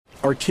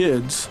Our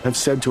kids have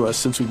said to us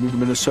since we moved to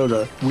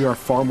Minnesota, we are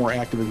far more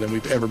active than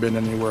we've ever been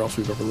anywhere else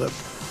we've ever lived.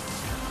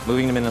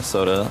 Moving to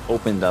Minnesota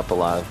opened up a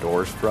lot of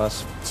doors for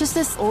us. Just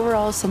this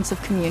overall sense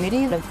of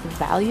community, of the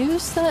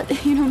values that,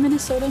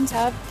 Minnesotans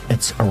have.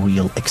 It's a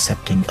real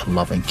accepting,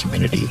 loving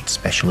community,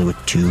 especially with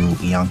 2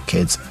 young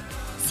kids.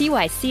 See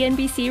why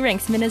CNBC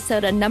ranks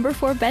Minnesota number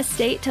 4 best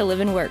state to live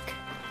and work.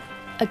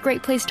 A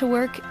great place to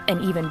work,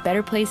 an even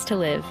better place to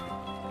live.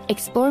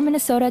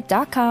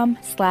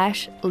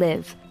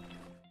 ExploreMinnesota.com/live.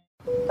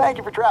 Thank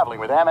you for traveling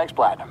with Amex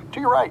Platinum. To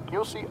your right,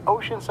 you'll see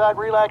oceanside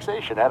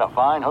relaxation at a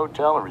fine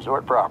hotel and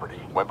resort property.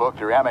 When booked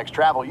through Amex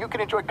Travel, you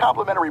can enjoy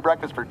complimentary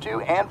breakfast for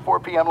 2 and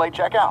 4 p.m. late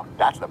checkout.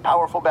 That's the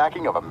powerful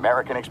backing of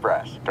American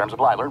Express. Terms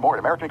apply. Learn more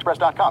at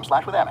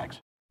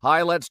americanexpress.com/withAmex.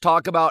 Hi, let's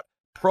talk about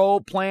Pro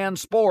Plan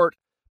Sport.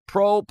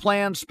 Pro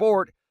Plan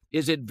Sport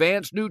is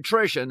advanced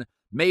nutrition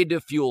made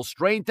to fuel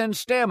strength and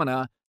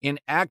stamina in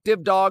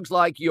active dogs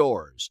like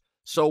yours.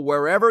 So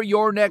wherever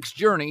your next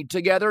journey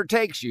together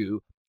takes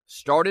you,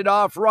 start it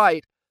off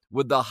right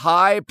with the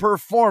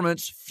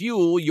high-performance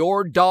fuel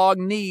your dog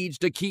needs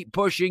to keep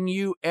pushing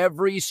you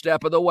every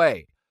step of the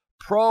way.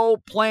 Pro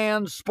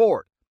Plan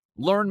Sport.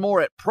 Learn more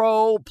at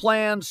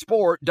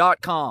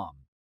ProPlansport.com.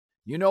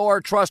 You know our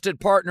trusted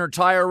partner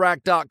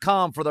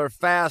TireRack.com for their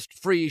fast,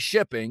 free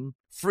shipping,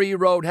 free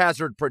road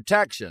hazard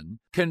protection,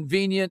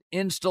 convenient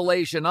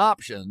installation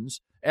options,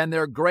 and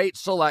their great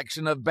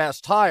selection of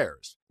best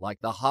tires, like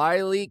the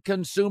highly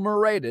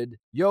consumer-rated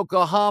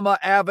Yokohama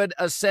Avid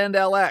Ascend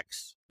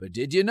LX. But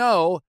did you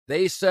know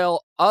they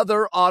sell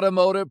other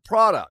automotive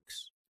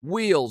products?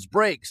 Wheels,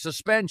 brakes,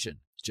 suspension,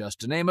 just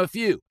to name a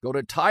few. Go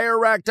to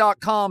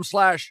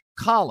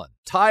TireRack.com/Colin.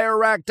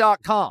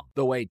 TireRack.com,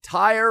 the way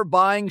tire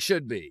buying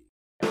should be.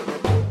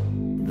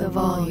 The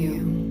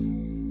volume.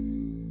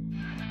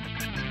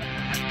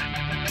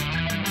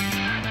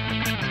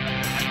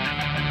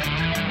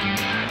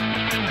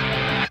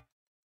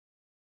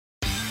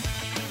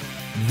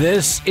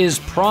 This is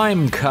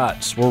Prime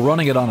Cuts. We're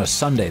running it on a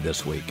Sunday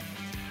this week.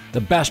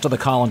 The best of the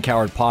Colin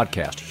Cowherd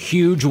podcast.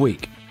 Huge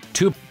week.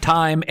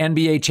 2-time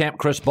NBA champ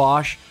Chris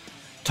Bosh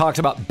talks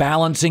about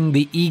balancing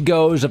the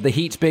egos of the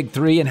Heat's Big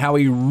Three and how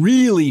he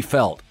really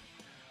felt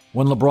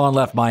when LeBron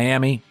left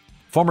Miami.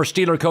 Former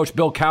Steeler coach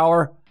Bill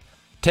Cowher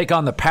take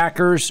on the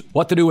Packers,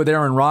 what to do with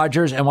Aaron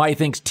Rodgers, and why he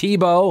thinks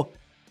Tebow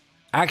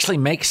actually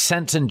makes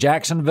sense in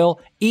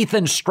Jacksonville.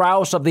 Ethan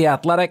Strauss of The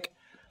Athletic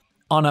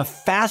on a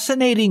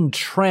fascinating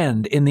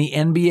trend in the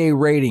NBA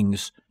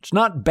ratings. It's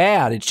not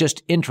bad, it's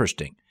just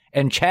interesting.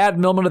 And Chad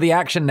Millman of the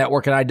Action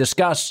Network and I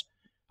discuss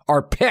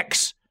our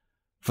picks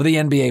for the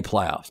NBA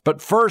playoffs. But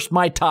first,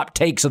 my top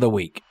takes of the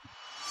week.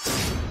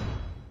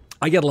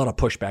 I get a lot of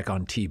pushback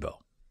on Tebow.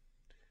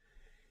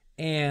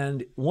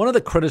 And one of the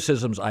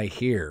criticisms I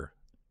hear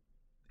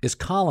is,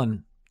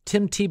 Colin,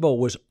 Tim Tebow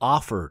was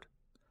offered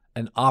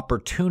an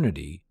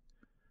opportunity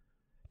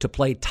to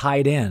play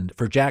tight end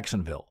for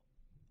Jacksonville.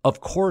 Of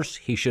course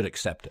he should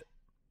accept it.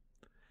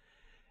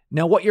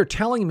 Now, what you're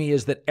telling me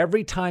is that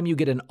every time you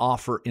get an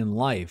offer in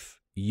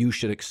life, you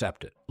should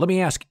accept it. Let me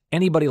ask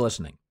anybody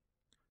listening,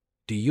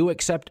 do you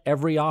accept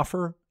every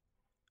offer?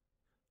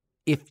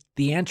 If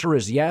the answer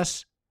is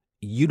yes,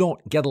 you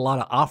don't get a lot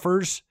of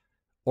offers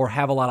or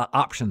have a lot of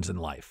options in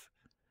life.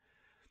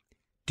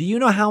 Do you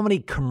know how many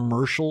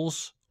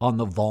commercials on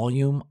the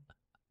volume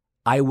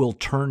I will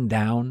turn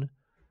down?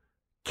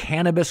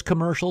 Cannabis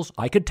commercials,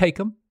 I could take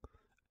them.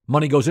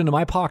 Money goes into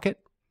my pocket.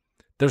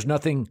 There's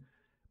nothing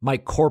my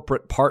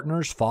corporate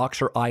partners, Fox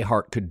or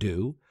iHeart, could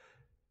do.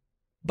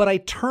 But I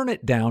turn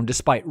it down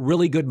despite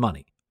really good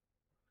money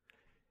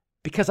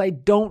because I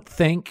don't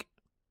think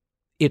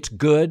it's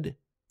good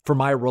for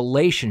my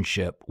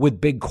relationship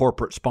with big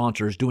corporate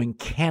sponsors doing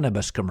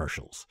cannabis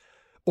commercials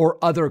or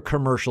other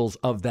commercials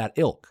of that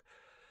ilk.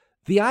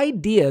 The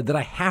idea that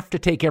I have to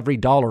take every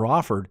dollar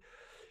offered.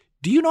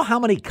 Do you know how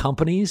many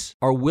companies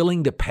are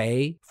willing to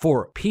pay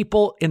for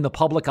people in the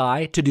public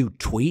eye to do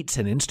tweets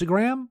and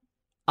Instagram?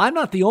 I'm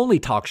not the only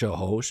talk show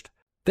host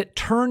that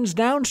turns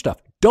down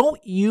stuff. Don't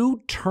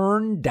you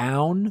turn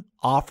down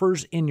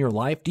offers in your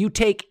life? Do you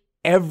take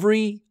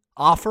every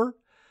offer?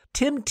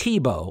 Tim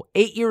Tebow,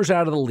 8 years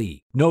out of the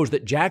league, knows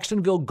that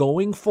Jacksonville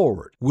going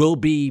forward will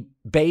be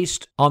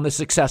based on the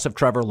success of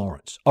Trevor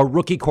Lawrence, a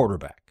rookie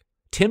quarterback.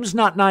 Tim's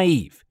not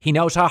naive. He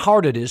knows how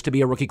hard it is to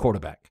be a rookie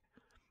quarterback.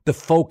 The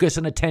focus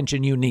and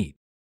attention you need.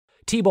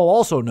 Tebow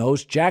also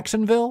knows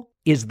Jacksonville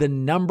is the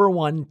number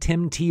one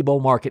Tim Tebow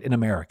market in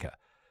America.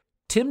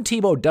 Tim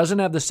Tebow doesn't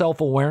have the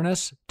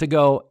self-awareness to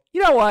go,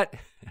 you know what?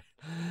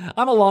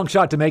 I'm a long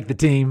shot to make the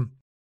team.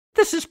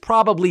 This is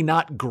probably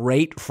not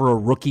great for a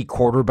rookie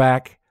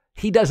quarterback.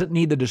 He doesn't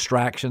need the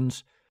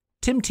distractions.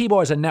 Tim Tebow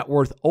has a net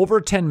worth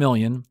over $10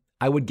 million.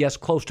 I would guess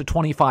close to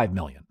 $25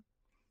 million.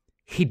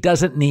 He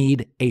doesn't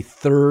need a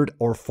third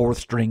or fourth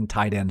string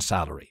tight end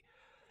salary.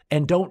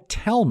 And don't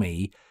tell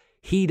me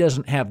he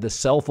doesn't have the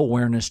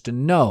self-awareness to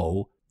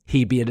know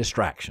he'd be a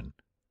distraction.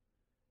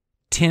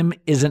 Tim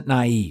isn't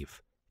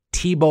naive.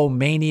 Tebow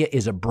Mania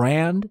is a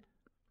brand.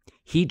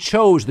 He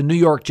chose the New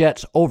York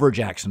Jets over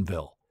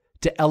Jacksonville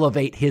to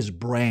elevate his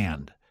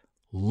brand.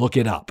 Look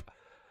it up.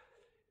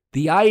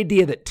 The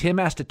idea that Tim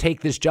has to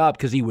take this job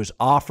because he was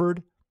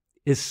offered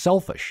is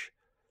selfish.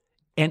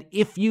 And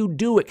if you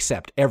do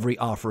accept every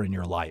offer in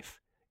your life,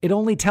 it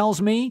only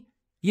tells me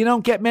you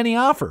don't get many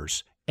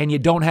offers and you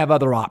don't have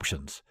other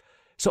options.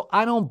 So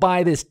I don't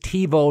buy this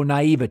TiVo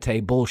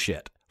naivete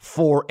bullshit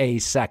for a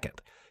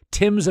second.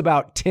 Tim's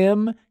about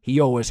Tim. He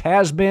always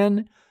has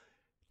been.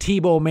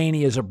 Tebow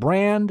Mania is a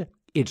brand.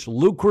 It's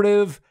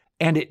lucrative,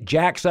 and it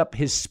jacks up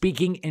his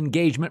speaking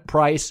engagement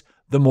price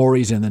the more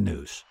he's in the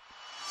news.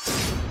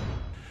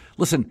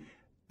 Listen,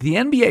 the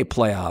NBA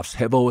playoffs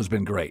have always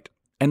been great,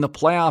 and the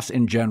playoffs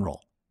in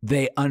general,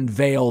 they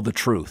unveil the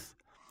truth.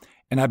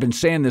 And I've been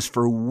saying this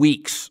for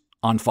weeks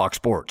on Fox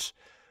Sports.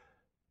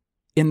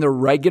 In the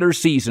regular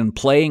season,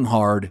 playing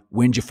hard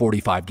wins you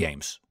 45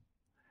 games.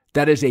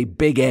 That is a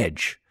big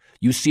edge.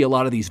 You see a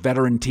lot of these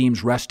veteran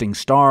teams resting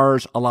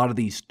stars, a lot of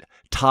these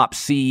top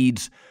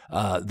seeds,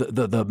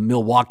 the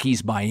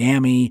Milwaukee's,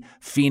 Miami,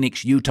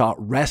 Phoenix, Utah,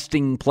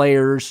 resting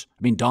players.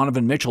 I mean,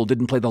 Donovan Mitchell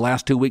didn't play the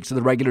last 2 weeks of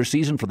the regular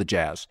season for the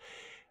Jazz.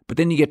 But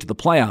then you get to the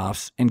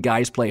playoffs, and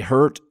guys play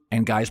hurt,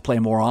 and guys play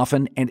more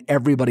often, and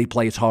everybody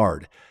plays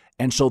hard.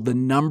 And so the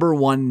number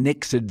one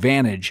Knicks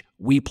advantage,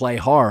 we play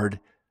hard,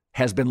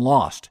 has been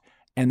lost.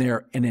 And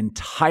they're an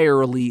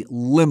entirely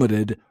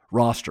limited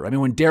roster. I mean,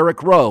 when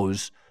Derrick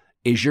Rose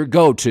is your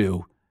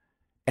go-to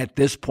at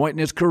this point in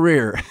his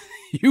career,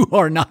 you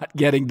are not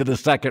getting to the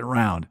second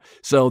round.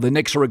 So the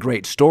Knicks are a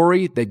great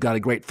story. They've got a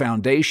great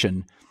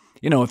foundation.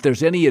 You know, if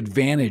there's any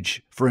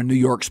advantage for a New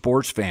York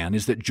sports fan,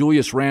 is that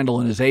Julius Randle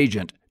and his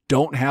agent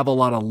don't have a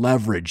lot of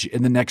leverage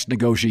in the next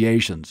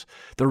negotiations.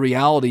 The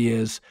reality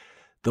is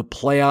the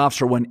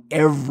playoffs are when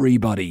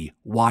everybody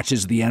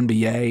watches the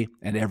NBA,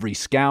 and every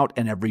scout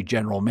and every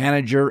general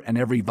manager and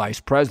every vice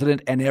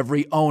president and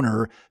every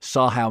owner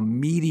saw how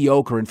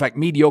mediocre, in fact,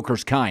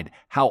 mediocre's kind,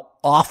 how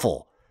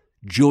awful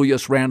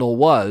Julius Randle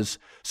was.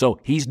 So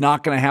he's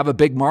not going to have a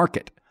big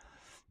market.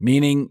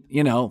 Meaning,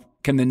 you know,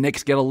 can the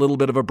Knicks get a little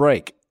bit of a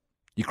break?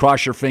 You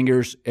cross your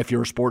fingers if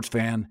you're a sports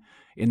fan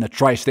in the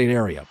tri-state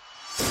area.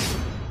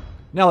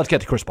 Now let's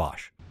get to Chris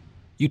Bosh.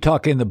 You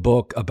talk in the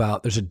book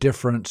about there's a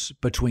difference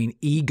between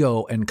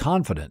ego and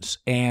confidence.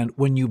 And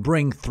when you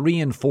bring 3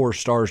 and 4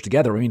 stars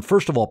together, I mean,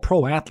 first of all,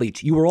 pro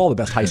athletes, you were all the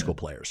best high school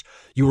players.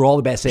 You were all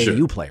the best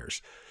AAU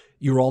players.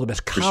 You were all the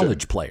best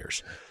college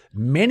players.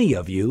 Many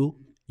of you,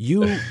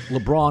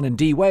 LeBron and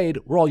D Wade,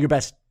 were all your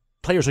best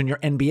players on your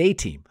NBA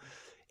team.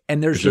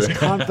 And there's this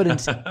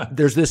confidence,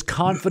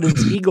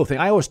 ego thing.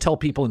 I always tell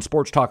people in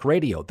sports talk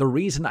radio, the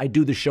reason I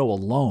do the show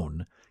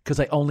alone, because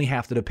I only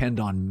have to depend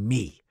on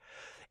me.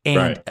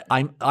 And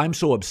I'm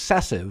so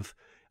obsessive,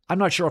 I'm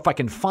not sure if I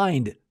can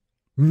find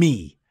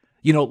me,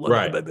 you know,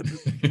 right?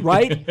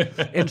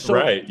 And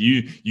so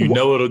you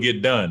know it'll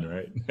get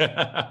done,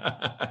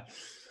 right?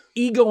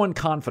 Ego and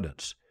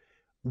confidence.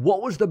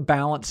 What was the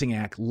balancing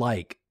act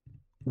like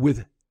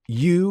with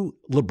you,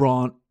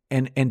 LeBron,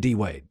 and D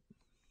Wade?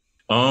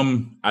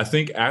 I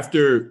think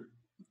after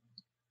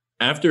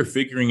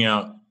figuring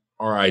out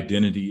our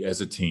identity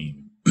as a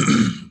team,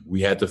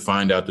 we had to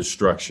find out the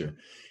structure.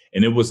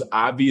 And it was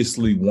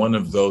obviously one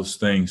of those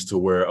things to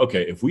where,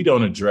 okay, if we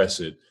don't address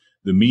it,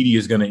 the media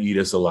is going to eat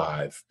us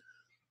alive.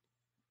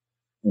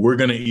 We're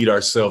going to eat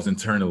ourselves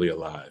internally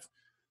alive.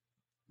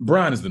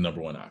 Brian is the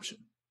number one option.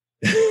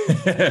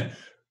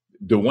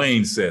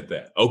 Dwayne said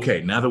that.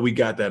 Okay, now that we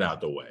got that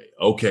out the way.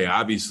 Okay,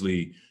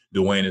 obviously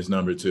Dwayne is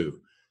number 2.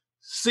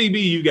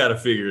 CB, you got to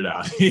figure it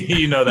out.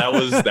 You know, that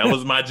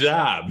was my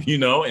job, you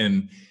know,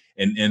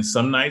 and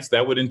some nights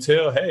that would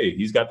entail, hey,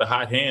 he's got the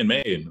hot hand,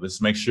 man.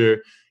 Let's make sure,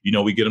 you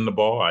know, we get him the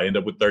ball. I end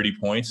up with 30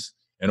 points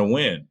and a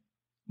win.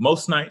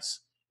 Most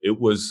nights it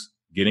was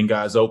getting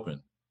guys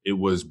open. It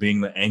was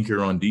being the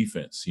anchor on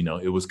defense. You know,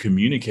 it was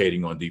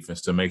communicating on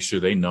defense to make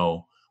sure they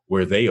know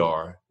where they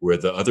are, where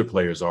the other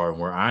players are, and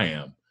where I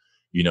am,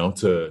 you know,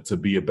 to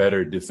be a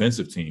better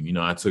defensive team. You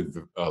know, I took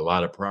a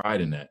lot of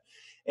pride in that.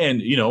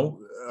 And, you know,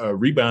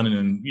 rebounding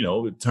and, you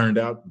know, it turned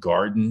out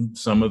guarding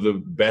some of the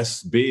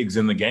best bigs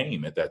in the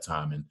game at that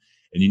time. And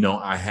you know,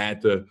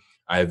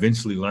 I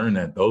eventually learned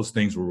that those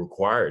things were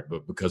required,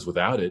 but because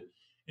without it,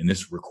 and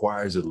this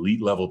requires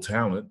elite level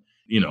talent,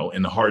 you know,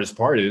 and the hardest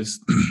part is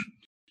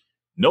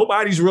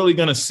nobody's really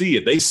going to see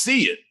it. They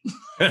see it.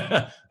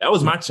 That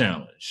was my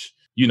challenge,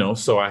 you know,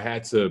 so I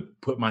had to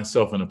put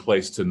myself in a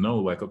place to know,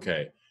 like,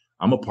 okay,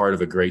 I'm a part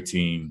of a great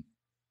team.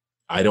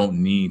 I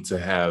don't need to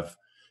have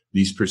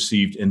these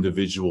perceived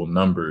individual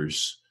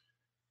numbers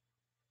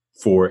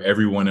for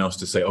everyone else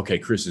to say, okay,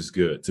 Chris is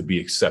good, to be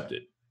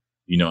accepted.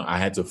 You know, I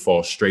had to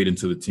fall straight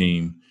into the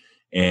team,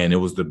 and it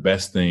was the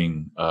best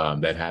thing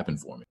that happened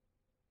for me.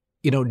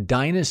 You know,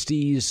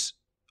 dynasties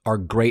are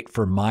great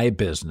for my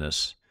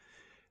business,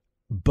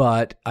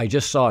 but I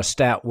just saw a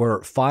stat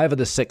where 5 of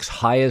the 6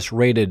 highest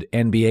rated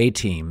NBA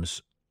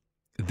teams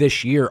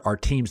this year are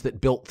teams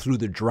that built through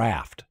the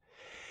draft.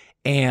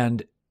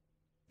 And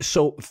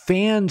so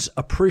fans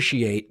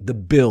appreciate the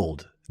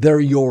build.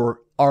 They're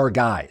our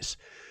guys.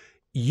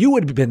 you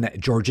would have been at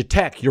Georgia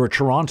Tech. You're a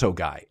Toronto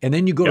guy. And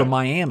then you go to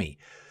Miami.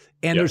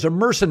 And there's a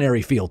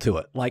mercenary feel to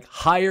it, like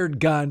hired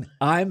gun,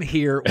 I'm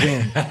here,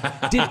 win.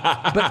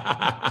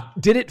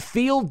 Did it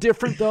feel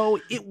different, though?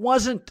 It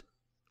wasn't.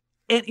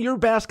 And your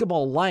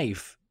basketball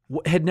life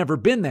had never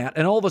been that.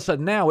 And all of a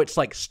sudden now it's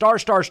like star,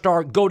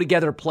 go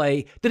together,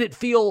 play. Did it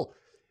feel,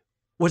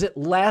 was it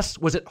less?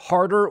 Was it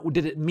harder?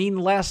 Did it mean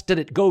less? Did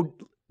it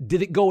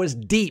go as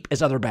deep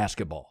as other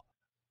basketball?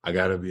 I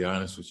got to be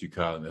honest with you,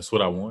 Colin. That's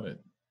what I wanted.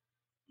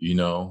 You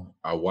know,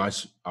 I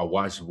watched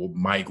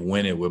Mike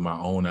win it with my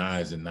own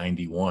eyes in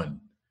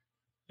 91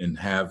 and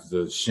have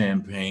the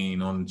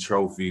champagne on the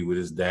trophy with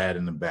his dad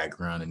in the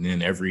background. And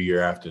then every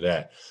year after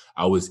that,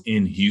 I was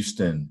in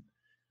Houston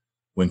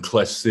when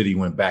Clutch City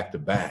went back to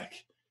back.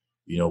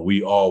 You know,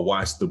 we all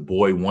watched the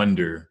boy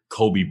wonder,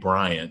 Kobe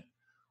Bryant,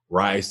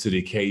 rise to the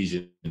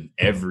occasion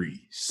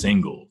every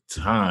single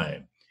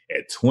time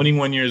at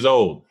 21 years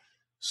old.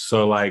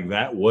 So like,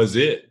 that was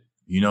it.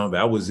 You know,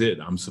 that was it.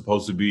 I'm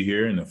supposed to be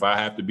here. And if I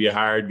have to be a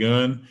hired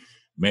gun,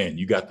 man,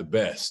 you got the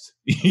best.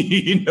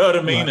 You know what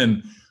I mean? Right.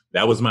 And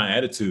that was my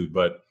attitude.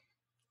 But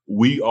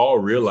we all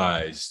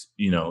realized,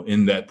 you know,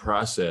 in that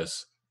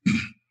process,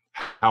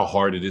 how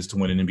hard it is to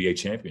win an NBA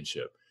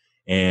championship.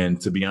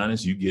 And to be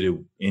honest, you get it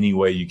any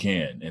way you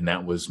can. And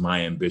that was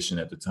my ambition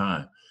at the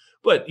time.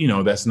 But, you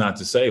know, that's not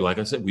to say, like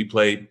I said, we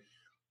played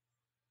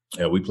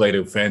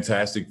a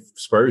fantastic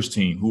Spurs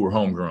team who were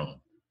homegrown.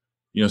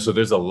 You know, so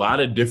there's a lot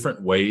of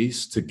different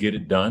ways to get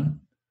it done.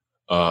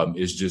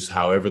 It's just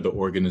however the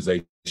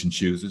organization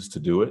chooses to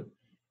do it.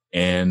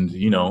 And,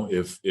 you know,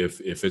 if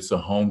it's a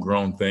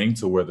homegrown thing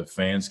to where the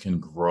fans can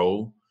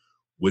grow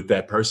with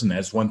that person,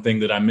 that's one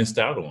thing that I missed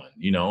out on.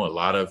 You know, a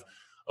lot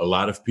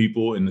of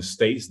people in the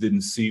States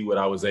didn't see what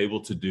I was able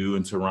to do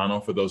in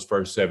Toronto for those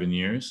first 7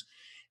 years.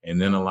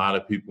 And then a lot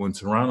of people in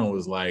Toronto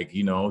was like,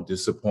 you know,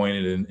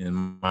 disappointed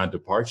in my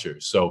departure.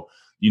 So,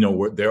 you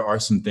know, there are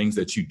some things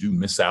that you do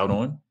miss out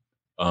on.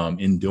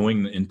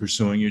 In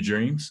pursuing your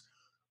dreams.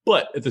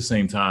 But at the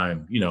same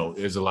time, you know,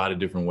 there's a lot of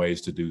different ways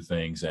to do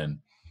things. And,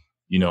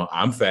 you know,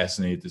 I'm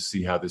fascinated to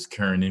see how this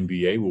current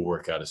NBA will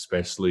work out,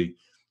 especially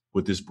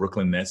with this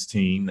Brooklyn Nets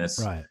team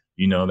that's, right,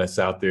 you know, that's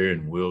out there.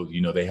 And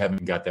they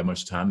haven't got that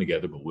much time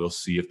together, but we'll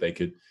see if they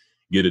could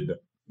get it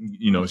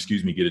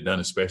done,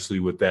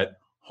 especially with that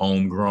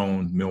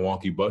homegrown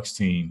Milwaukee Bucks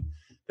team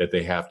that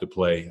they have to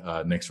play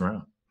next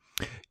round.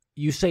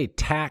 You say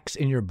tax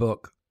in your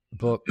book,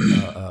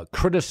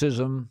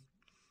 criticism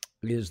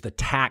is the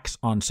tax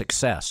on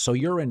success. So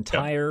your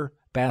entire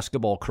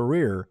basketball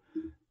career,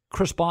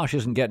 Chris Bosh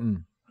isn't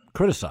getting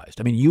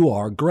criticized. I mean, you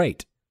are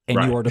great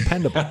and you are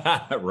dependable.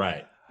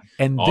 Right.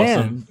 And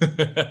awesome.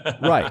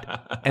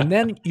 And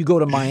then you go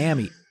to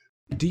Miami.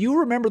 Do you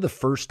remember the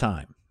first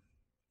time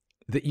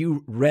that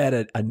you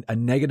read a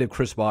negative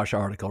Chris Bosh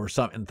article or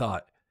something and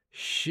thought,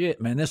 shit,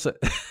 man, this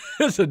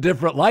is a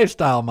different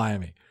lifestyle,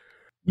 Miami?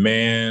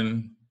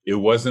 Man, it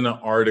wasn't an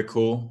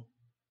article.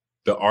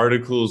 The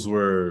articles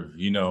were,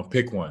 you know,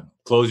 pick one,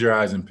 close your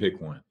eyes and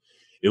pick one.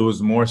 It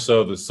was more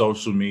so the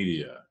social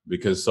media,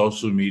 because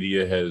social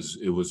media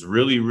it was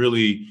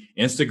really,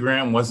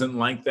 Instagram wasn't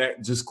like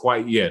that just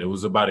quite yet. It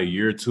was about a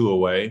year or two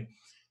away,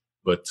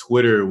 but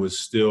Twitter was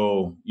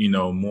still, you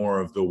know, more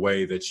of the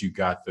way that you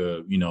got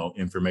the, you know,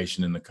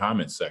 information in the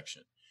comment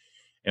section.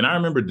 And I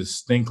remember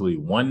distinctly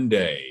one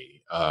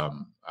day, I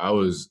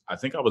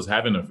think I was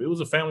having it was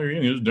a family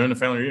reunion. It was during the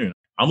family reunion.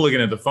 I'm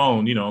looking at the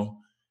phone, you know,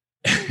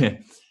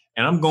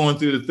 and I'm going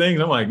through the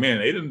things. I'm like, man,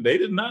 they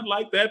did not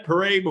like that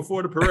parade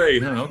before the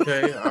parade.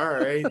 Okay, all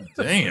right,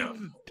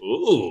 damn.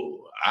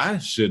 Ooh, I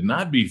should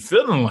not be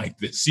feeling like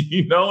this,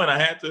 you know. And I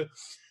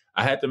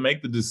had to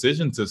make the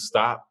decision to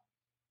stop,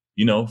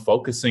 you know,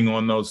 focusing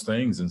on those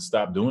things and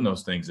stop doing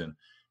those things. And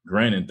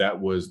granted,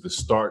 that was the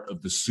start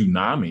of the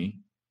tsunami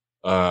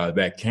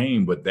that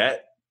came. But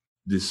that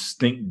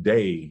distinct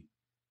day,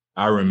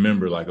 I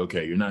remember like,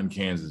 okay, you're not in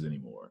Kansas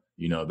anymore.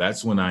 You know,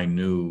 that's when I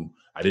knew.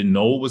 I didn't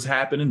know what was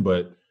happening,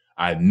 but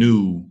I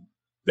knew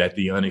that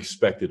the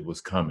unexpected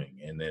was coming.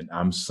 And then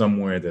I'm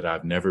somewhere that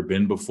I've never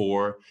been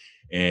before.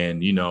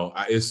 And, you know,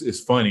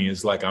 it's funny.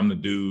 It's like I'm the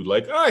dude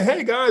like, oh,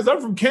 hey, guys,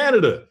 I'm from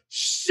Canada.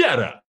 Shut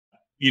up.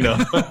 You know,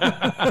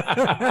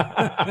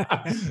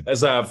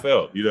 that's how I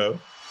felt, you know.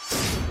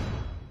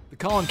 The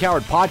Colin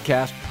Cowherd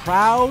Podcast,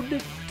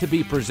 proud to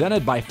be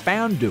presented by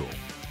FanDuel.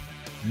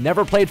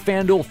 Never played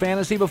FanDuel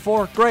Fantasy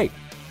before? Great.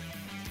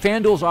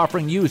 FanDuel's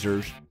offering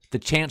users the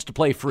chance to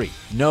play free.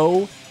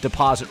 No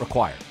deposit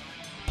required.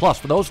 Plus,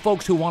 for those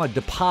folks who want to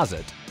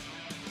deposit,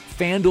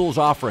 FanDuel's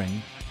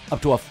offering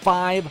up to a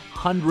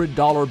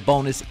 $500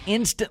 bonus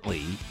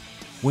instantly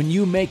when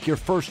you make your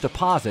first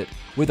deposit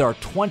with our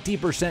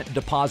 20%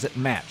 deposit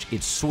match.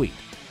 It's sweet.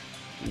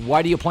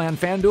 Why do you play on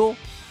FanDuel?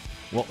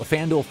 Well, the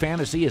FanDuel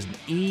Fantasy is an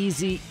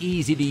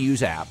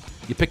easy-to-use app.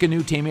 You pick a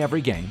new team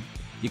every game.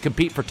 You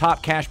compete for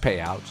top cash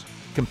payouts.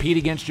 Compete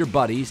against your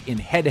buddies in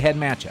head-to-head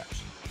matchups.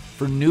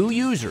 For new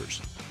users,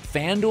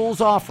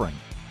 FanDuel's offering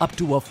up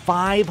to a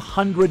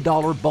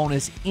 $500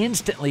 bonus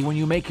instantly when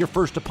you make your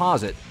first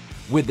deposit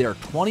with their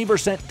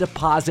 20%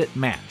 deposit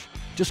match.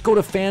 Just go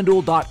to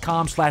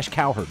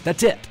FanDuel.com/Cowherd.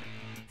 That's it.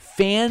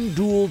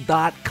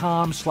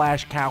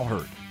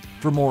 FanDuel.com/Cowherd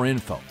for more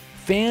info.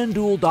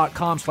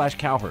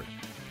 FanDuel.com/Cowherd.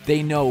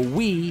 They know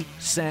we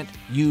sent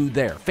you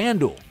there.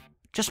 FanDuel,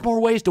 just more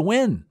ways to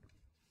win.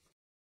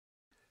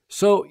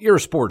 So you're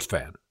a sports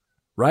fan,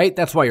 right?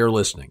 That's why you're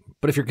listening.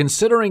 But if you're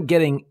considering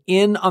getting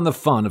in on the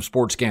fun of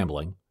sports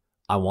gambling,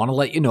 I want to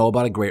let you know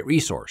about a great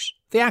resource,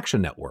 the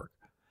Action Network.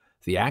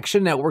 The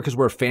Action Network is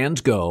where fans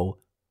go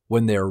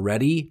when they're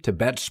ready to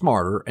bet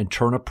smarter and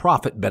turn a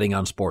profit betting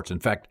on sports. In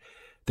fact,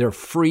 their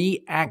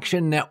free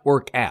Action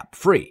Network app,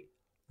 free,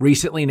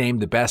 recently named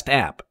the best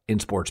app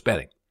in sports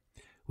betting.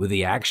 With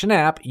the Action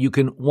app, you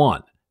can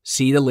 1.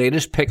 See the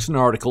latest picks and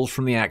articles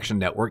from the Action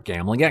Network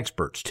gambling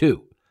experts.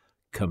 2.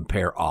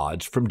 Compare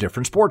odds from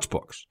different sports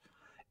books.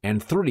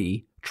 And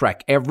 3.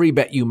 Track every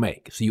bet you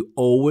make so you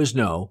always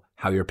know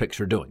how your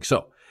picks are doing.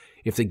 So,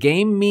 if the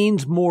game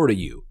means more to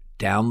you,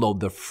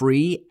 download the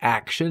free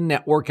Action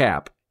Network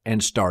app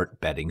and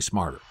start betting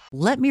smarter.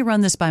 "Let me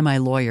run this by my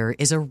lawyer"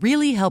 is a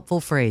really helpful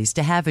phrase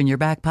to have in your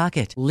back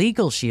pocket.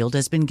 Legal Shield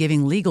has been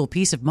giving legal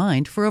peace of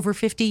mind for over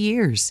 50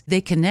 years. They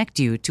connect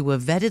you to a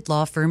vetted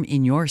law firm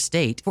in your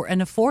state for an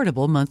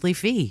affordable monthly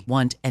fee.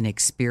 Want an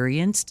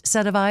experienced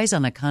set of eyes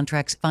on a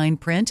contract's fine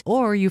print?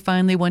 Or you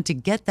finally want to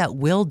get that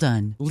will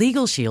done?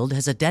 Legal Shield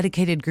has a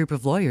dedicated group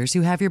of lawyers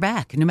who have your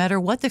back, no matter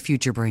what the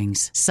future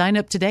brings. Sign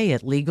up today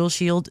at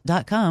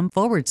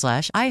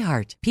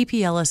LegalShield.com/iHeart.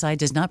 PPLSI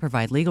does not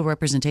provide legal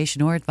representation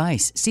or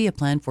advice. See a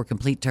plan for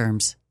complete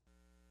terms.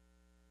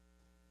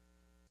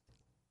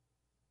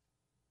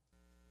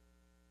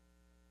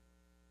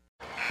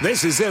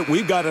 This is it.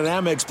 We've got an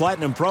Amex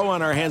Platinum Pro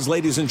on our hands,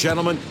 ladies and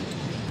gentlemen.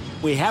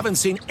 We haven't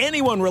seen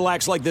anyone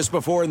relax like this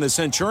before in the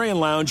Centurion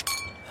Lounge.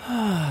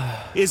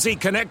 Is he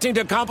connecting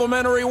to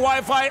complimentary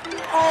Wi-Fi?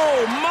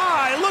 Oh,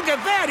 my! Look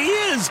at that! He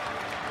is!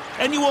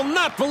 And you will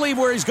not believe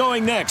where he's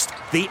going next.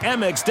 The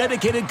Amex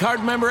dedicated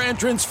card member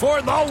entrance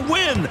for the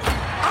win!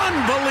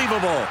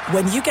 Unbelievable!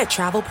 When you get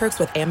travel perks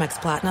with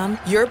Amex Platinum,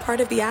 you're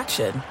part of the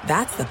action.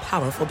 That's the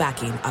powerful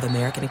backing of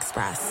American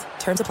Express.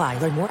 Terms apply.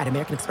 Learn more at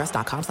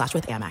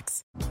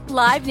americanexpress.com/withAmex.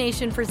 Live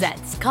Nation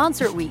presents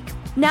Concert Week.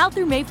 Now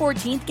through May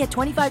 14th, get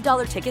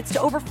 $25 tickets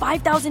to over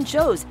 5,000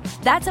 shows.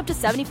 That's up to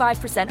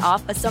 75%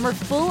 off a summer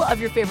full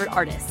of your favorite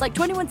artists like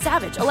 21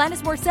 Savage,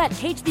 Alanis Morissette,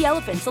 Cage the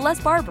Elephant,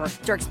 Celeste Barber,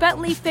 Dierks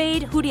Bentley,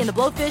 Fade, Hootie and the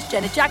Blowfish,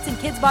 Janet Jackson,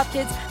 Kidz Bop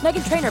Kids,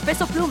 Meghan Trainor,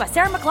 Peso Pluma,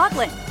 Sarah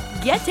McLachlan.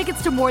 Get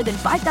tickets to more than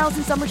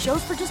 5,000 summer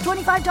shows for just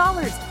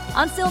 $25.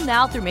 Until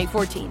now through May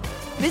 14th.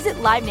 Visit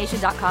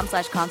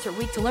LiveNation.com/Concert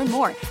Week to learn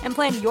more and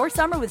plan your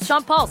summer with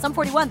Sean Paul, Sum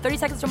 41, 30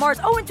 Seconds to Mars,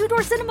 and Two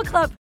Door Cinema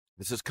Club.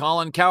 This is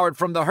Colin Cowherd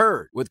from The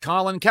Herd with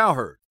Colin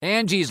Cowherd.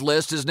 Angie's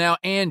List is now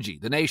Angie,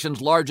 the nation's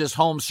largest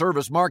home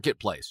service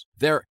marketplace.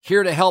 They're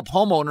here to help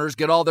homeowners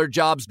get all their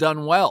jobs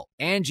done well.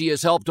 Angie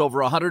has helped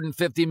over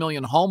 150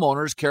 million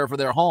homeowners care for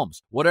their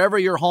homes. Whatever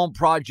your home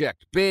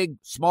project, big,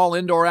 small,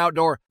 indoor,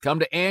 outdoor, come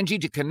to Angie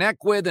to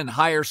connect with and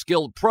hire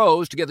skilled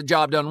pros to get the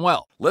job done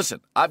well.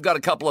 Listen, I've got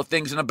a couple of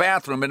things in a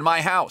bathroom in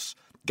my house.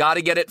 Got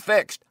to get it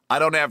fixed. I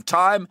don't have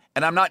time,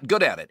 and I'm not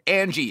good at it.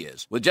 Angie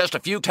is. With just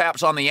a few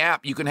taps on the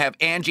app, you can have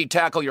Angie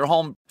tackle your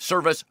home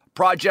service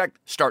project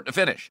start to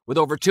finish. With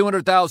over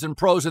 200,000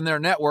 pros in their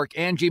network,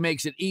 Angie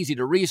makes it easy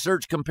to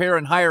research, compare,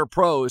 and hire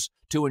pros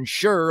to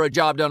ensure a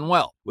job done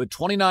well. With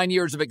 29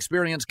 years of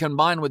experience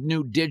combined with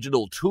new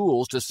digital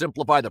tools to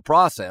simplify the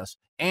process,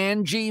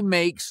 Angie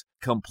makes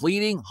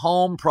completing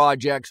home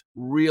projects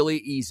really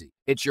easy.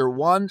 It's your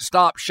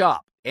one-stop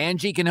shop.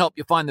 Angie can help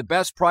you find the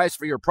best price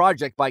for your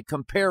project by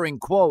comparing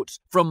quotes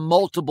from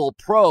multiple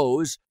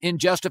pros in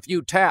just a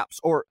few taps,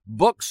 or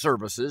book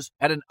services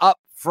at an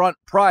upfront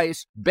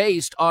price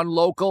based on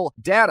local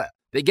data.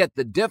 They get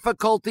the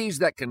difficulties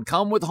that can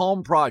come with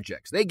home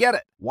projects. They get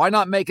it. Why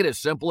not make it as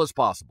simple as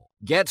possible?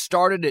 Get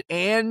started at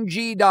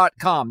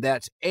Angie.com.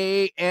 That's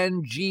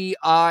ANGI.com,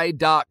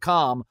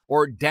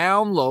 or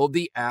download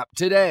the app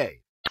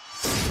today.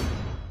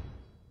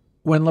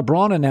 When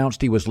LeBron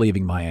announced he was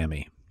leaving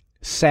Miami,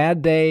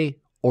 sad day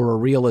or a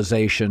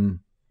realization,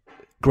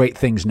 great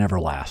things never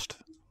last?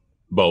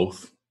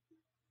 Both.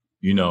 Both.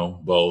 We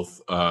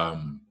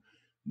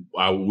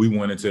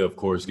wanted to, of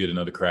course, get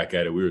another crack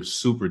at it. We were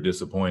super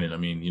disappointed. I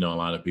mean, a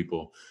lot of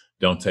people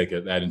don't take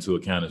that into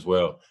account as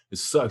well. It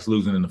sucks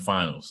losing in the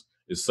finals.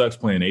 It sucks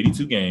playing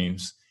 82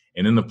 games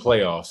and in the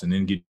playoffs and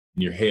then getting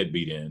your head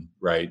beat in,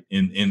 right,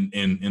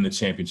 in the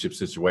championship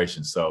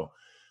situation. So,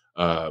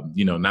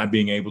 not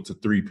being able to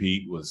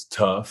three-peat was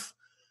tough.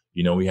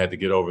 We had to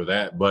get over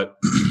that. But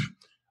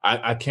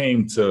I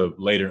came to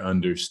later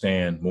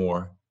understand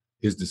more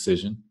his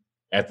decision.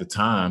 At the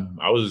time,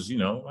 I was, I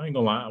ain't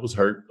gonna lie, I was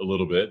hurt a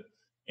little bit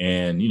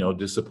and,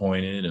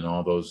 disappointed and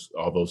all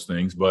those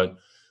things. But,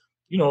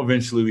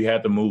 eventually we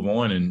had to move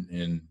on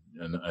and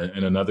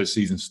another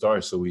season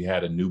starts. So we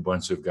had a new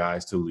bunch of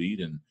guys to lead.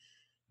 And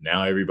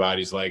now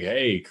everybody's like,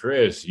 hey,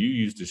 Chris, you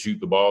used to shoot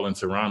the ball in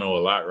Toronto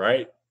a lot,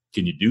 right?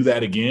 Can you do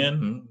that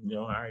again?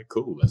 All right,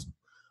 cool. Let's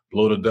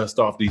blow the dust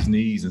off these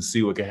knees and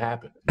see what can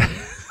happen.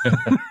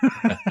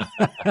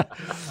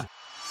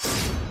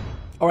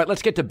 All right,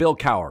 let's get to Bill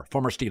Cowher,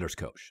 former Steelers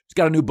coach. He's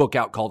got a new book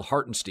out called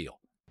Heart and Steel.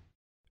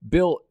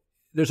 Bill,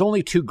 there's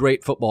only two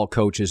great football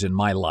coaches in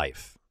my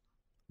life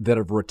that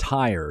have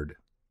retired,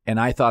 and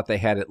I thought they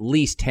had at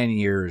least 10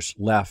 years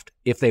left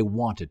if they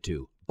wanted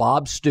to.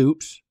 Bob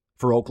Stoops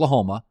for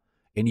Oklahoma,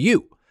 and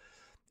you.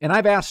 And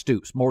I've asked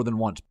Stoops more than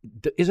once,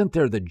 isn't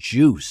there the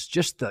juice,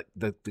 just the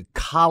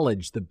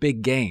college, the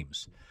big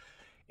games?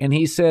 And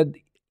he said,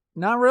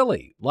 not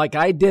really. Like,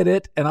 I did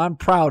it, and I'm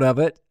proud of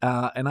it,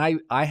 and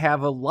I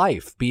have a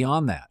life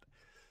beyond that.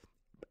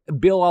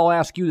 Bill, I'll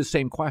ask you the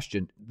same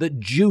question. The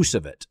juice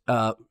of it,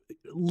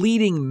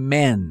 leading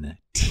men,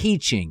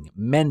 teaching,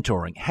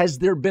 mentoring. Has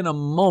there been a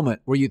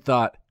moment where you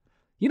thought,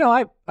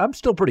 I'm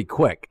still pretty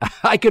quick.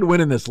 I could win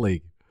in this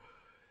league?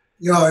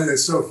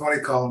 It's so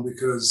funny, Colin,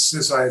 because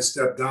since I had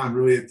stepped down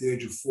really at the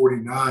age of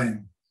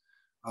 49,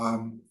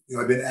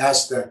 I've been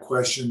asked that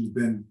question,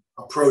 been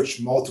approached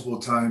multiple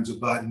times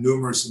about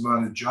numerous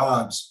amount of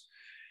jobs.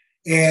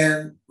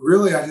 And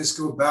really, I just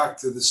go back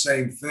to the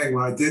same thing.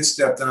 When I did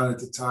step down at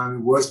the time,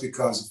 it was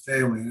because of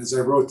family. And as I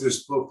wrote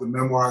this book, the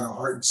memoir, The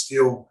Heart and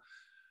Steel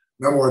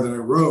memoir that I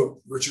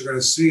wrote, what you're going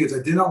to see is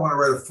I did not want to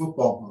write a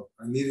football book.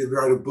 I needed to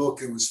write a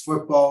book. It was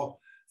football,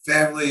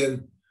 family,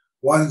 and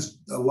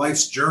a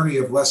life's journey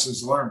of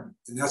lessons learned.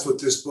 And that's what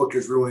this book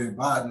is really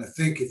about. And I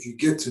think if you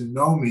get to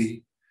know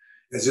me,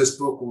 as this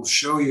book will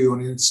show you on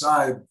the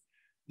inside,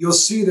 you'll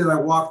see that I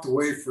walked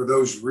away for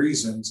those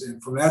reasons.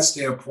 And from that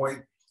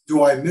standpoint,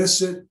 do I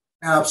miss it?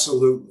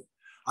 Absolutely.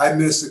 I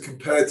miss the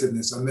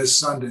competitiveness. I miss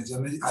Sundays.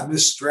 I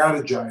miss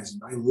strategizing.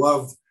 I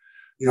love,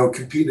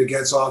 competing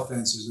against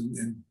offenses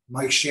and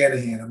Mike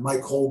Shanahan and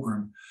Mike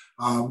Holmgren,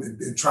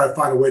 and try to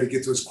find a way to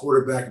get to his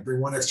quarterback and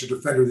bring one extra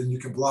defender than you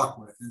can block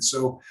with. And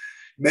so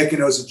making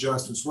those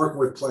adjustments, working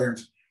with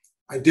players.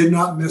 I did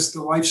not miss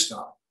the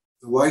lifestyle.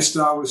 The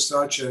lifestyle was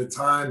such at a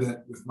time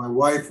that with my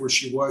wife, where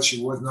she was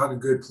not in a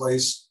good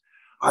place.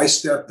 I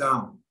stepped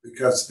down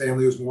because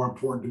family was more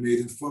important to me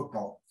than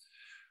football.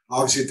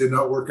 Obviously, it did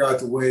not work out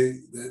the way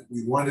that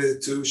we wanted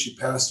it to. She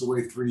passed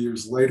away 3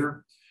 years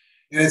later.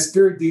 And it's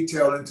very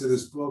detailed into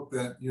this book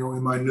that,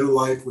 in my new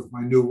life with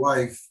my new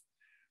wife,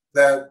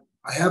 that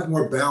I have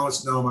more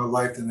balance now in my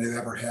life than I've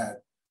ever had.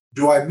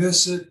 Do I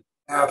miss it?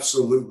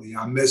 Absolutely.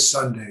 I miss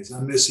Sundays. I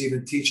miss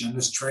even teaching. I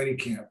miss training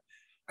camp.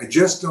 I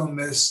just don't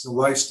miss the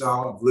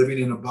lifestyle of living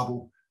in a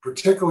bubble,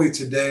 particularly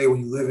today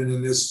when you're living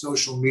in this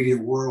social media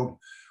world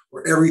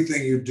where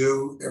everything you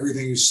do,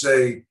 everything you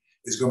say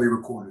is going to be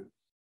recorded.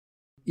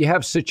 You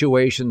have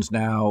situations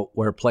now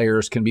where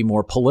players can be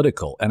more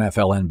political,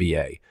 NFL,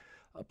 NBA.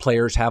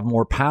 Players have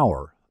more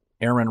power.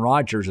 Aaron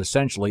Rodgers,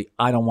 essentially,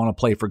 I don't want to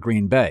play for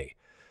Green Bay.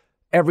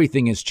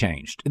 Everything has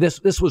changed.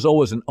 This was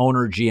always an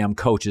owner, GM,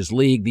 coaches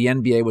league. The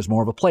NBA was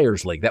more of a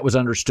players league. That was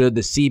understood.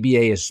 The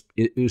CBA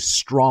is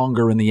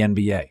stronger in the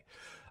NBA.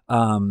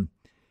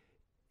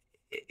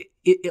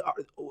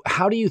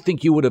 How do you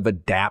think you would have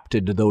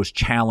adapted to those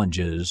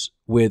challenges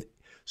with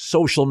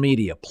social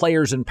media,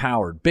 players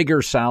empowered,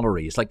 bigger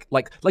salaries, like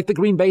the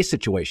Green Bay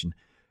situation?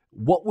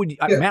 What would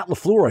Matt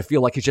LaFleur, I feel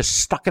like, is just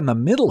stuck in the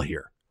middle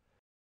here.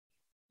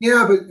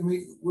 Yeah, but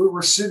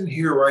we're sitting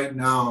here right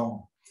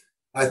now.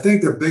 I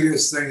think the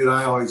biggest thing that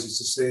I always used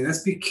to say,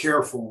 let's be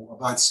careful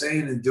about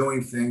saying and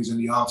doing things in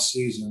the off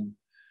season,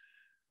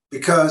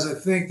 because I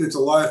think that a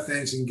lot of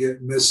things can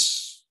get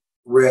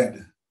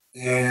misread.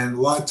 And a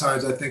lot of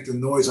times I think the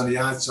noise on the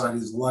outside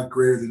is a lot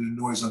greater than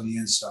the noise on the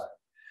inside.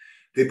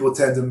 People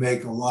tend to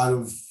make a lot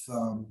of,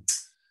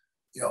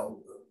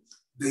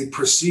 they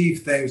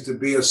perceive things to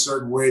be a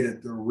certain way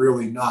that they're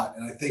really not.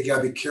 And I think you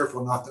got to be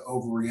careful not to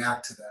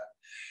overreact to that.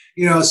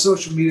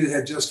 Social media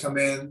had just come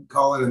in,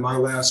 Colin, in my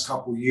last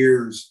couple of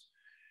years.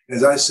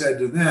 As I said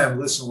to them,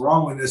 listen, we're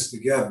all in this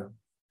together.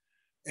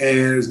 And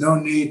there's no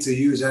need to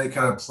use any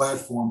kind of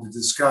platform to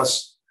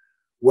discuss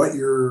what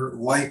you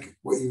like,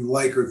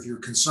 or if you're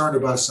concerned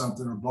about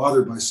something or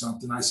bothered by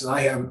something. I said,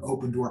 I have an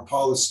open door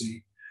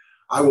policy.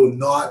 I will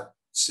not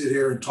sit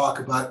here and talk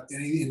about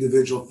any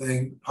individual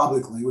thing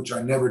publicly, which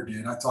I never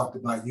did. I talked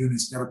about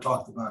units, never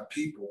talked about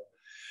people.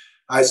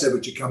 I said,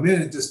 but you come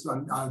in and just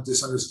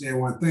understand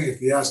one thing.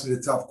 If you ask me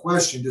the tough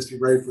question, just be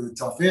ready for the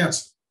tough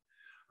answer.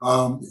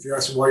 If you're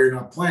asking why you're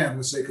not playing, I'm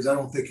going to say, because I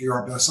don't think you're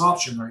our best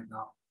option right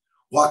now.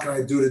 What can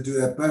I do to do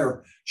that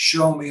better?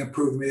 Show me and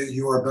prove to me that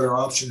you are a better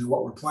option than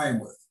what we're playing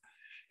with.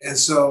 And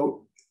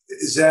so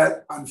is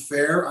that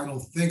unfair? I don't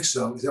think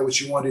so. Is that what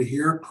you want to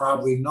hear?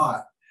 Probably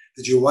not.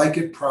 Did you like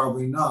it?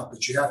 Probably not,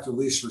 but you have to at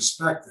least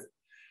respect it.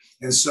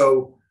 And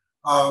so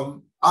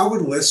I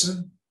would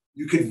listen.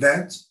 You could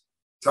vent.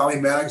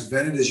 Tommy Maddox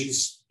vented, as you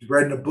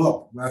read in the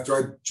book. After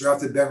I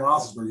drafted Ben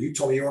Roethlisberger, you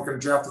told me you weren't going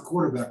to draft a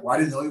quarterback. Well, I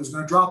didn't know he was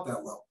going to drop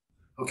that low.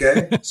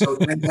 Okay, so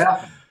things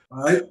happen.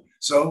 All right.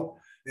 So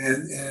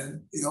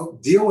and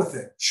deal with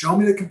it. Show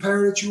me the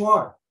competitor that you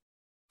are.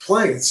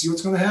 Play and see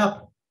what's going to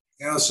happen.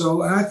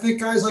 So and I think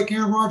guys like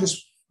Aaron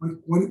Rodgers.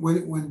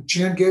 When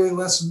Chan Gailey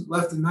left in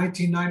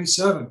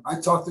 1997,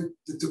 I talked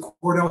to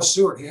Cordell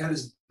Stewart. He had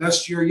his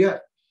best year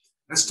yet.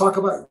 Let's talk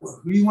about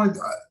who you want.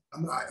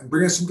 I'm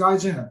bringing some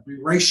guys in.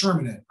 Bring Ray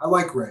Sherman in. I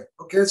like Ray.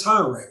 Okay, let's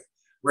hire Ray.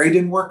 Ray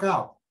didn't work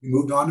out. We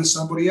moved on to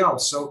somebody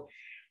else. So,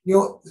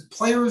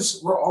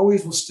 players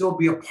will still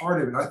be a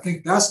part of it. I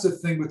think that's the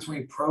thing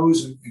between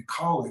pros and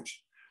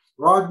college.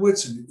 Rod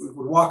Whitson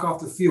would walk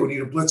off the field, we need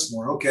to blitz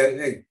more. Okay,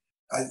 hey,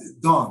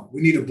 Don,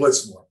 we need to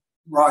blitz more.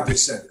 Rod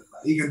just said it.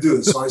 He can do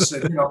this. So I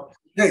said,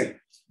 hey,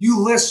 you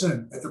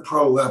listen at the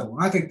pro level.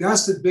 And I think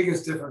that's the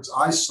biggest difference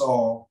I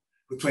saw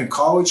between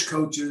college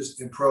coaches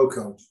and pro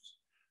coaches.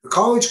 The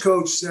college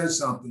coach says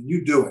something,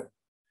 you do it.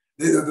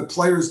 The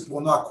players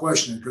will not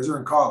question it because they're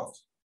in college.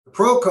 The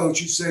pro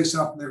coach, you say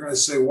something, they're going to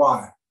say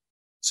why.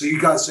 So you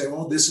got to say,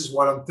 well, this is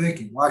what I'm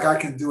thinking. Like I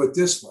can do it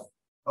this way.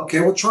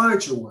 Okay, well, try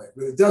it your way.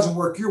 But if it doesn't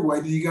work your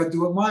way, then you got to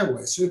do it my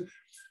way. So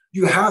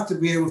you have to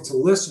be able to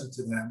listen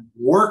to them,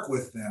 work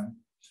with them,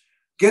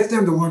 get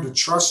them to learn to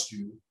trust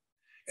you.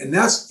 And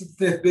that's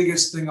the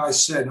biggest thing I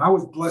said. And I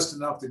was blessed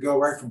enough to go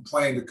right from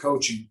playing to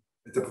coaching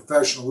at the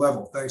professional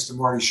level, thanks to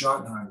Marty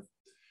Schottenheimer.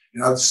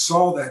 And I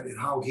saw that in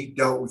how he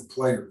dealt with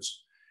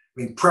players.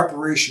 I mean,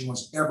 preparation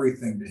was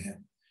everything to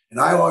him. And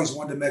I always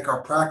wanted to make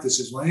our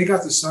practices, when he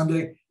got to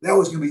Sunday, that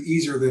was going to be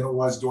easier than it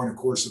was during the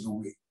course of the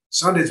week.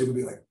 Sundays were going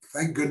to be like,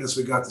 thank goodness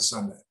we got to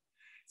Sunday.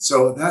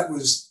 So that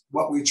was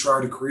what we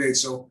tried to create.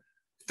 So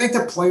I think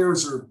the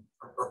players are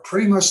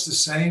pretty much the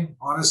same,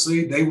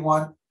 honestly. They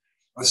want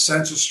a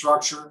sense of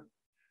structure.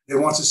 They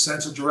want a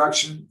sense of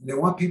direction. And they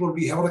want people to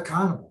be held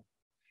accountable.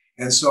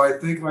 And so I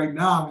think right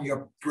now, when you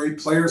have great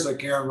players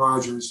like Aaron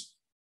Rodgers,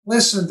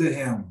 listen to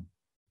him.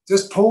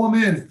 Just pull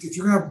him in. If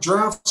you're going to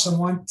draft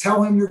someone,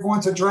 tell him you're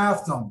going to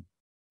draft them.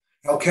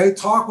 Okay?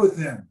 Talk with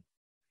him.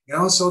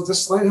 So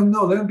just let him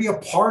know. Let him be a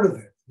part of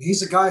it. He's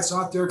the guy that's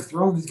out there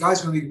throwing. These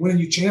guys going to be winning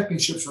you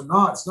championships or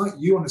not. It's not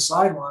you on the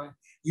sideline.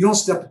 You don't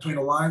step between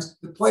the lines.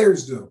 The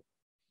players do.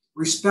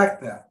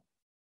 Respect that.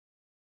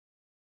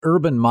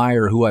 Urban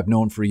Meyer, who I've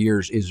known for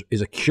years,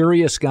 is a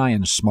curious guy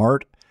and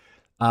smart.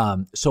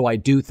 So I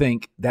do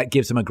think that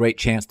gives him a great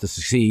chance to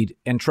succeed.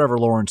 And Trevor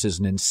Lawrence is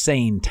an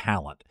insane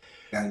talent.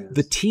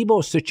 The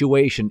Tebow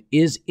situation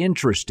is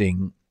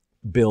interesting,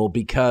 Bill,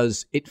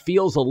 because it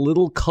feels a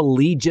little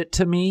collegiate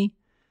to me.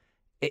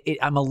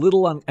 I'm a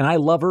little, and I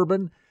love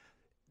Urban.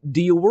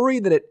 Do you worry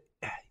that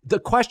the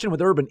question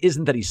with Urban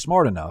isn't that he's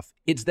smart enough.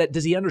 It's that,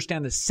 does he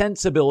understand the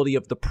sensibility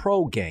of the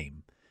pro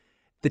game?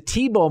 The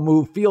Tebow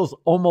move feels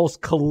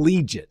almost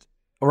collegiate,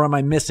 or am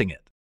I missing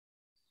it?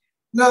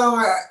 No,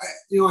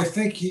 I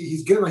think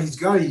he's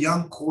got a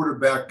young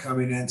quarterback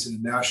coming into the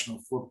National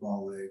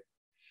Football League.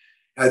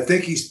 I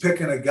think he's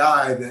picking a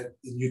guy that,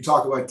 you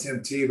talk about Tim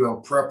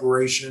Tebow,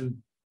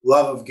 preparation,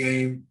 love of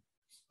game,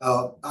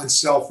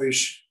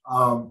 unselfish.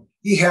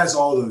 He has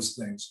all those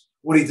things.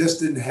 What he just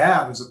didn't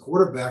have as a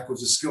quarterback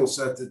was a skill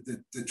set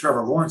that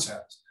Trevor Lawrence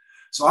has.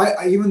 So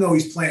I even though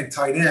he's playing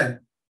tight end,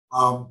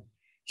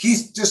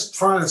 he's just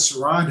trying to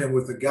surround him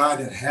with a guy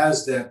that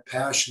has that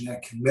passion,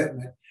 that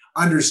commitment,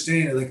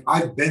 understanding, like,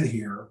 I've been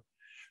here.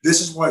 This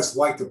is what it's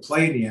like to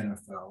play in the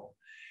NFL.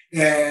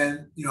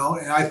 And,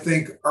 and I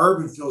think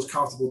Urban feels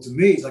comfortable to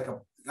me. He's like a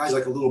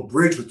little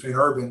bridge between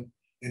Urban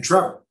and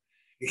Trevor.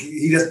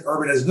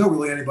 Urban doesn't know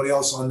really anybody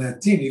else on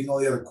that team, even though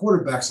the other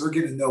quarterbacks, they're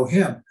getting to know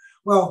him.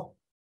 Well,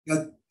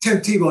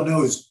 Tim Tebow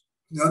knows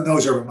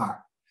Urban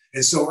Meyer.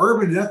 And so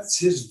Urban, that's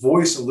his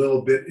voice a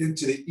little bit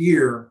into the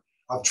ear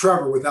of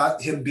Trevor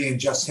without him being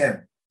just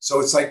him. So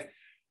it's like,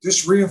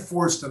 just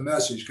reinforce the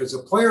message, because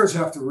the players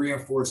have to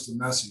reinforce the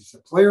message. The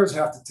players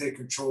have to take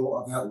control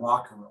of that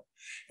locker room.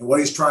 And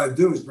what he's trying to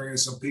do is bring in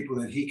some people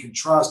that he can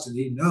trust and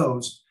he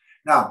knows.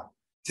 Now,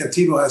 Tim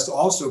Tebow has to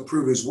also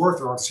prove his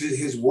worth, or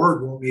his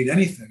word won't mean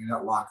anything in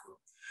that locker room.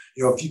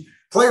 If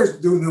players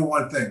do know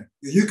one thing,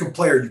 you can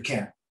play or you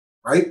can't,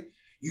 right?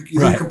 You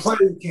can play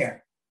or you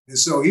can't. And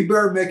so he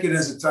better make it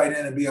as a tight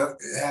end and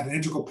have an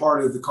integral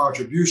part of the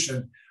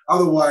contribution.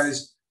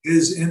 Otherwise,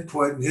 his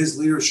input and his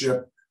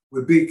leadership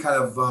would be kind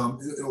of,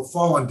 it'll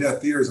fall on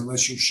deaf ears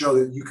unless you show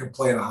that you can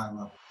play at a high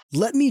level.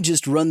 "Let me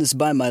just run this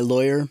by my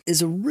lawyer"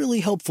 is a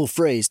really helpful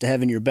phrase to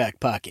have in your back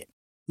pocket.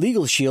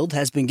 Legal Shield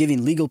has been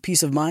giving legal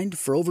peace of mind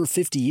for over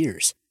 50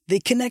 years. They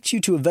connect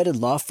you to a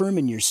vetted law firm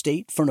in your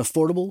state for an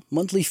affordable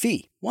monthly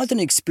fee. Want an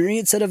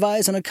experienced set of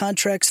eyes on a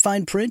contract's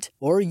fine print?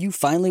 Or you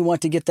finally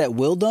want to get that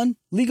will done?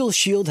 Legal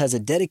Shield has a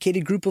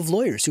dedicated group of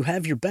lawyers who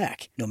have your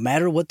back, no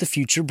matter what the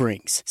future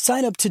brings.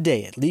 Sign up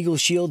today at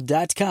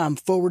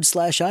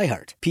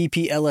LegalShield.com/iHeart.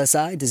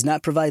 PPLSI does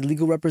not provide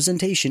legal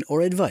representation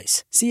or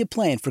advice. See a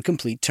plan for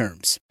complete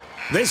terms.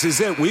 This is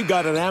it. We've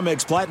got an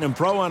Amex Platinum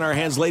Pro on our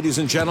hands, ladies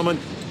and gentlemen.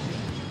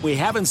 We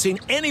haven't seen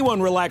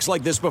anyone relax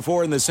like this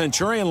before in the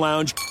Centurion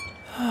Lounge.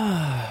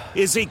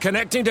 Is he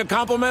connecting to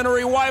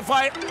complimentary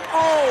Wi-Fi?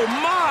 Oh,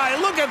 my!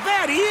 Look at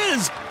that! He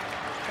is!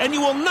 And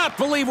you will not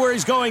believe where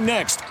he's going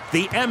next.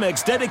 The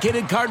Amex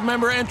dedicated card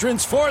member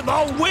entrance for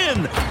the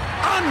win!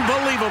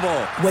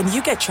 Unbelievable! When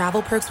you get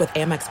travel perks with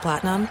Amex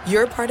Platinum,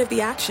 you're part of the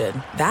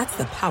action. That's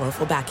the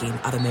powerful backing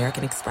of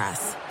American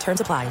Express.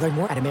 Terms apply. Learn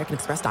more at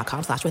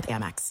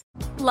americanexpress.com/withAmex.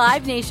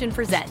 Live Nation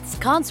presents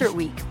Concert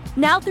Week.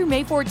 Now through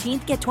May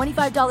 14th, get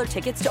 $25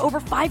 tickets to over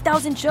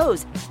 5,000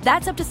 shows.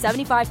 That's up to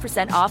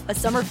 75% off a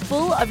summer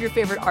full of your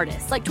favorite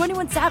artists like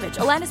 21 Savage,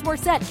 Alanis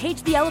Morissette,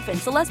 Cage the Elephant,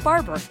 Celeste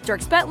Barber,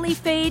 Dierks Bentley,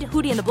 Fade,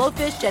 Hootie and the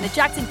Blowfish, Janet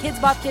Jackson,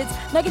 Kidz Bop Kids,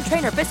 Meghan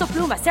Trainor, Peso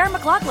Pluma, Sarah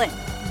McLachlan.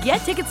 Get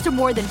tickets to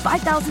more than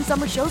 5,000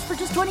 summer shows for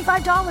just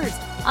 $25.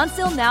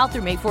 Until now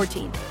through May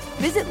 14th.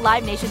 Visit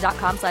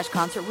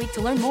LiveNation.com/Concert Week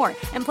to learn more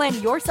and plan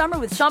your summer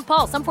with Sean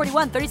Paul, Sum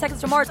 41, 30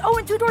 Seconds to Mars,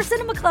 and Two Door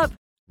Cinema Club.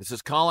 This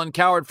is Colin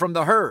Cowherd from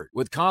The Herd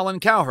with Colin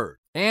Cowherd.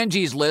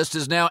 Angie's List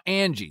is now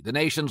Angie, the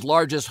nation's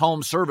largest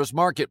home service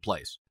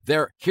marketplace.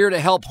 They're here to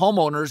help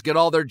homeowners get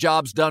all their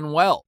jobs done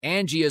well.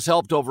 Angie has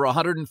helped over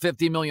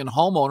 150 million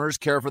homeowners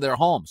care for their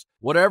homes.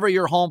 Whatever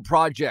your home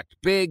project,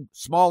 big,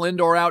 small,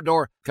 indoor,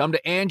 outdoor, come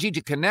to Angie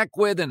to connect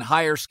with and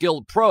hire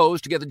skilled pros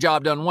to get the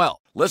job done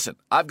well. Listen,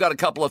 I've got a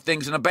couple of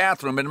things in a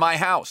bathroom in my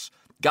house.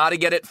 Got to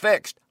get it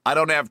fixed. I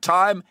don't have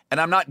time, and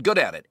I'm not good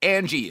at it.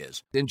 Angie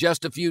is. In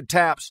just a few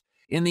taps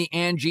in the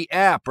Angie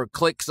app or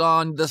clicks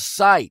on the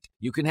site,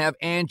 you can have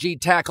Angie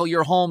tackle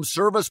your home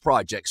service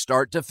project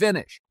start to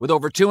finish. With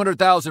over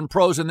 200,000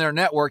 pros in their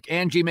network,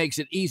 Angie makes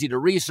it easy to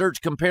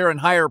research, compare, and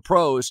hire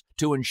pros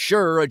to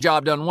ensure a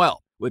job done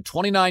well. With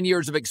 29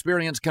 years of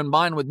experience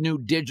combined with new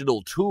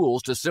digital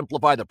tools to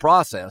simplify the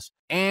process,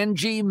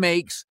 Angie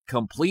makes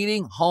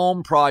completing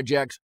home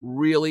projects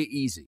really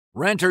easy.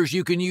 Renters,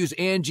 you can use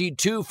Angie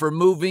too for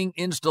moving,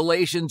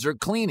 installations, or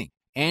cleaning.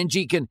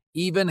 Angie can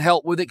even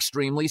help with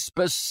extremely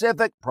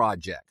specific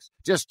projects.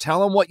 Just tell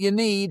them what you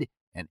need,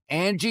 and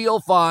Angie will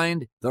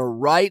find the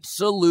right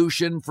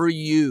solution for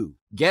you.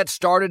 Get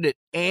started at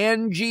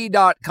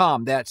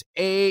Angie.com. That's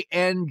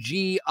ANGI.com,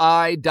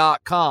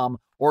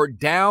 or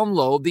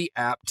download the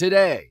app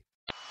today.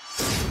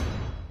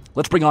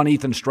 Let's bring on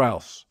Ethan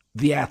Strauss,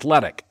 the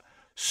Athletic.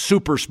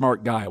 Super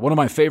smart guy. One of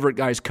my favorite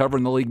guys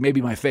covering the league,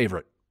 maybe my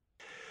favorite.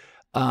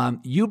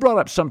 You brought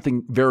up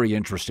something very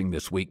interesting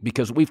this week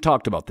because we've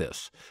talked about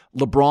this.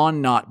 LeBron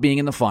not being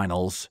in the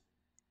finals,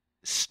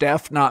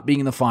 Steph not being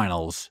in the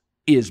finals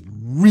is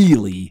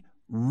really,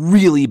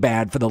 really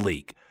bad for the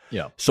league.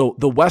 Yeah. So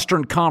the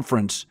Western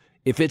Conference,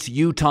 if it's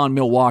Utah and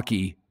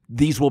Milwaukee,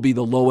 these will be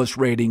the lowest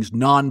ratings,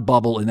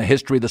 non-bubble in the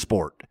history of the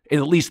sport, in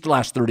at least the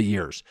last 30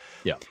 years.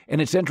 Yeah.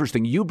 And it's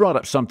interesting. You brought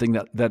up something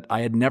that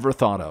I had never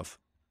thought of.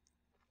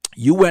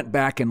 You went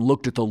back and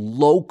looked at the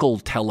local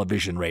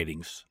television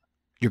ratings.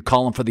 You're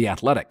calling for The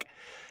Athletic.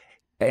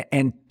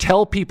 And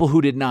tell people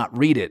who did not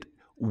read it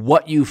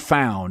what you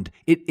found.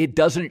 It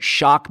doesn't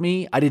shock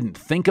me. I didn't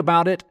think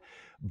about it,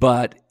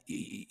 but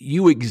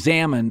you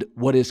examined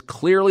what is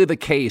clearly the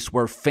case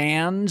where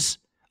fans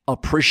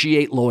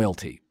appreciate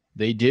loyalty.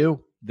 They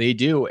do. They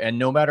do. And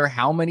no matter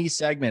how many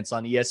segments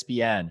on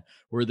ESPN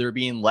where they're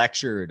being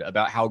lectured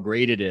about how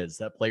great it is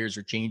that players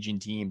are changing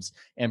teams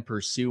and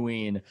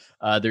pursuing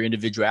their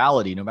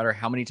individuality, no matter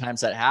how many times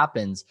that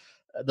happens,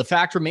 the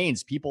fact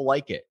remains people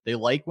like it. They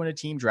like when a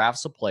team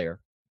drafts a player,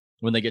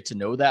 when they get to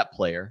know that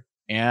player,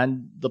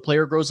 and the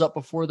player grows up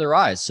before their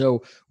eyes.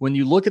 So when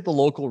you look at the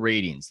local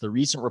ratings, the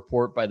recent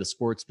report by the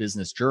Sports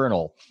Business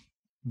Journal,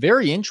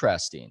 very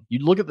interesting. You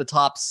look at the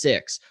top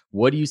six.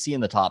 What do you see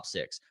in the top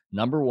six?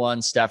 Number one,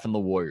 Steph and the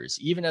Warriors.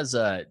 Even as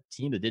a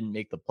team that didn't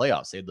make the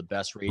playoffs, they had the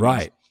best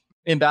ratings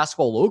in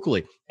basketball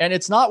locally. And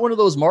it's not one of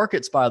those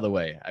markets, by the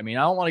way. I mean,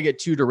 I don't want to get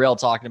too derailed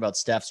talking about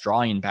Steph's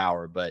drawing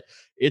power, but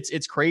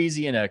it's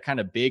crazy in a kind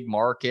of big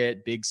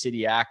market, big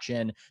city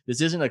action. This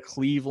isn't a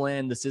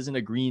Cleveland. This isn't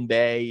a Green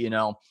Bay,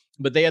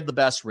 but they had the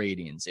best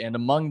ratings. And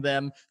among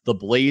them, the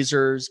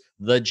Blazers,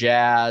 the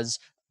Jazz,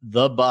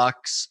 the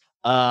Bucks,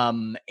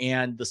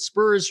 and the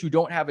Spurs, who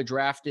don't have a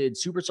drafted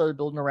superstar they're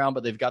building around,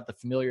 but they've got the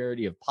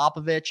familiarity of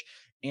Popovich.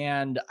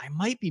 And I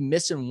might be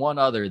missing one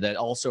other that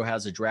also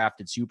has a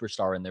drafted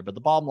superstar in there. But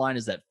the bottom line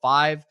is that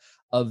 5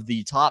 of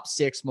the top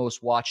 6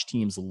 most watched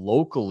teams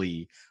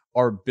locally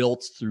are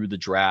built through the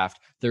draft.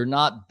 They're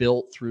not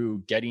built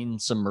through getting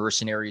some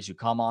mercenaries who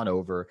come on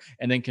over.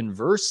 And then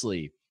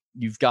conversely,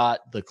 you've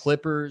got the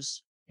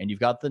Clippers and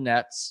you've got the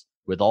Nets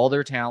with all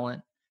their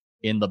talent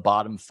in the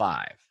bottom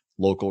 5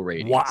 local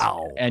ratings.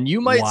 Wow. And you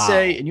might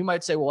say,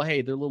 well,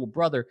 hey, their little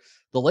brother,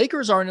 the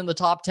Lakers aren't in the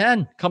top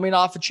 10 coming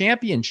off a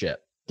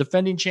championship,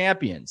 defending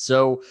champions.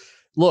 So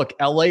look,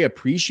 LA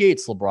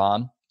appreciates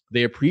LeBron.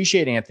 They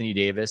appreciate Anthony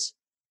Davis,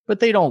 but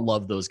they don't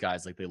love those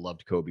guys like they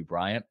loved Kobe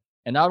Bryant.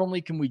 And not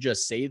only can we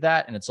just say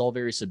that, and it's all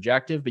very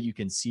subjective, but you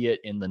can see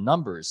it in the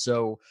numbers.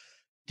 So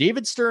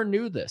David Stern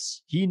knew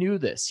this. He knew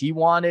this. He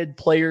wanted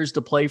players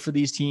to play for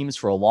these teams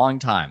for a long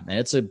time. And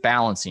it's a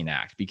balancing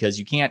act because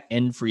you can't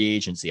end free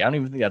agency. I don't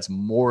even think that's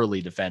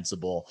morally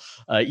defensible,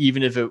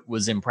 even if it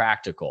was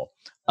impractical.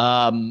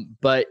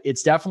 But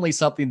it's definitely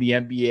something the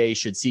NBA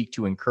should seek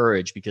to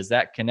encourage because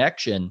that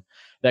connection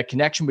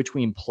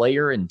between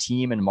player and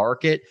team and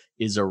market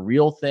is a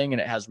real thing, and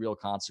it has real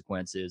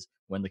consequences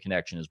when the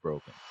connection is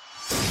broken.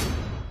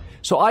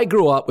 So I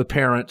grew up with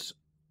parents.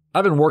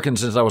 I've been working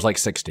since I was like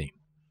 16.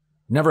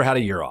 Never had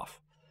a year off.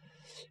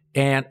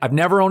 And I've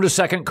never owned a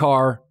second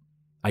car.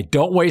 I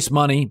don't waste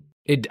money.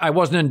 I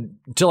wasn't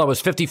until I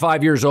was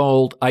 55 years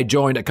old, I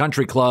joined a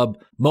country club,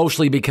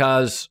 mostly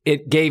because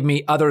it gave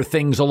me other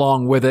things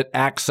along with it,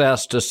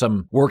 access to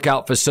some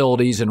workout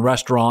facilities and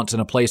restaurants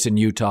and a place in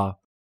Utah.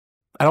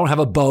 I don't have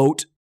a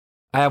boat.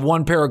 I have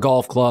one pair of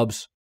golf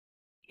clubs.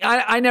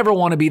 I never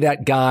want to be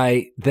that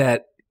guy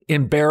that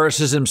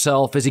embarrasses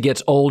himself as he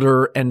gets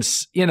older and,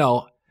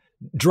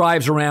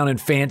 drives around in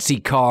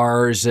fancy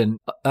cars and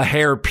a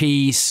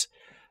hairpiece.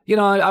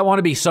 I want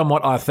to be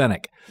somewhat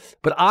authentic.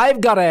 But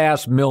I've got to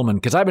ask Millman,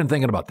 because I've been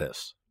thinking about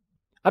this.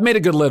 I've made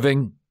a good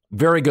living,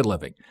 very good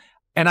living,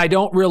 and I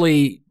don't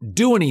really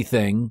do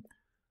anything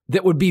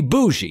that would be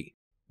bougie,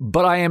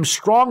 but I am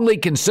strongly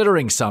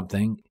considering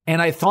something,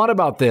 and I thought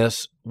about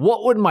this.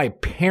 What would my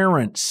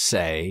parents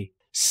say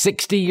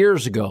 60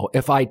 years ago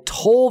if I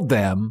told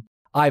them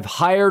I've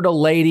hired a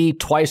lady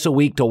twice a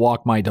week to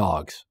walk my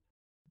dogs?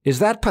 Is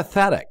that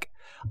pathetic?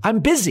 I'm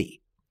busy.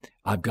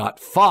 I've got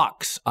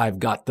Fox. I've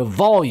got the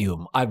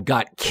volume. I've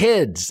got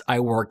kids. I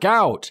work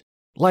out.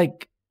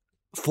 Like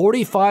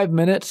 45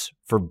 minutes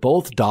for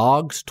both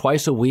dogs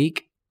twice a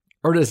week?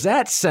 Or does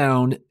that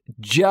sound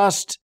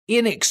just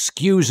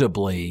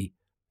inexcusably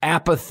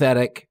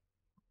apathetic?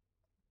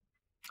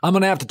 I'm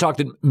going to have to talk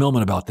to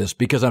Millman about this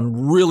because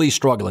I'm really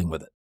struggling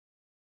with it.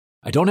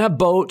 I don't have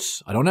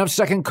boats. I don't have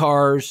second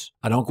cars.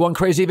 I don't go on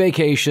crazy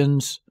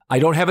vacations. I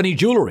don't have any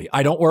jewelry.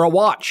 I don't wear a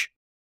watch.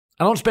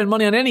 I don't spend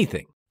money on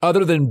anything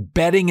other than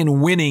betting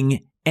and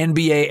winning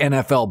NBA,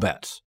 NFL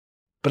bets.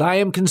 But I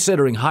am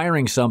considering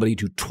hiring somebody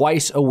to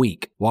twice a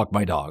week walk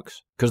my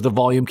dogs because the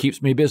volume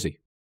keeps me busy.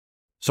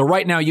 So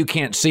right now you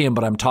can't see them,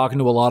 but I'm talking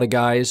to a lot of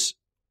guys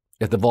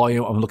at the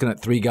volume. I'm looking at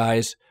 3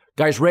 guys.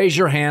 Guys, raise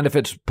your hand if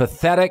it's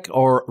pathetic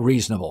or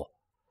reasonable.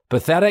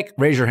 Pathetic,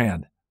 raise your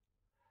hand.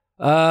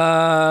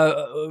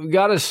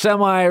 Got a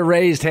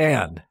semi-raised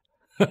hand.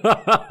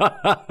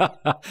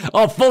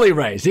 Oh, fully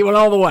raised. He went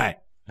all the way.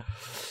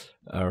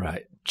 All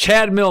right.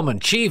 Chad Millman,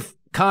 Chief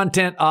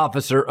Content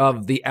Officer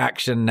of the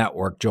Action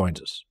Network,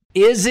 joins us.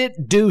 Is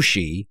it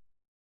douchey?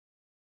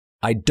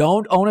 I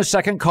don't own a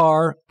second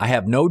car. I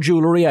have no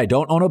jewelry. I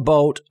don't own a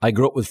boat. I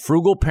grew up with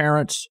frugal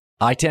parents.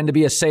 I tend to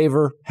be a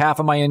saver, half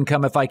of my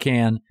income if I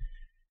can.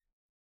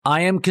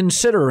 I am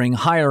considering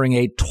hiring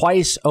a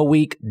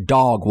twice-a-week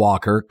dog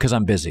walker because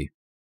I'm busy.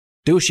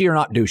 Douchey or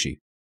not douchey?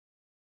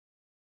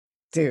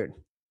 Dude,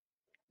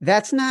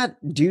 that's not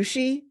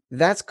douchey.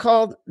 That's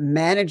called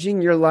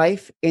managing your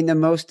life in the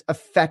most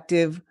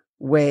effective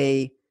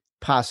way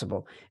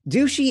possible.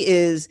 Douchey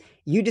is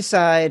you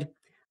decide,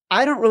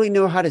 I don't really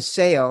know how to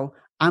sail.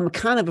 I'm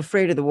kind of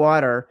afraid of the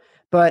water,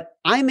 but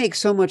I make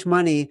so much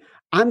money.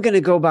 I'm going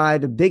to go buy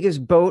the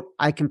biggest boat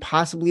I can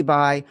possibly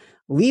buy,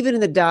 leave it in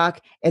the dock,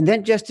 and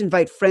then just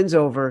invite friends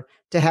over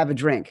to have a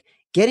drink.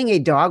 Getting a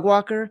dog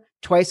walker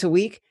twice a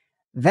week,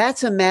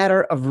 that's a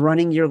matter of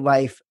running your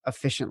life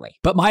efficiently.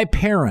 But my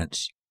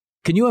parents,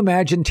 can you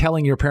imagine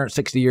telling your parents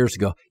 60 years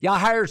ago, yeah, I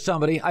hired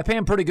somebody. I pay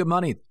him pretty good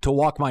money to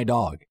walk my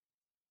dog.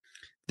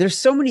 There's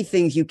so many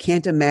things you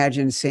can't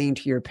imagine saying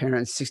to your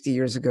parents 60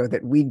 years ago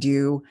that we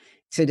do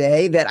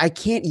today that I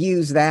can't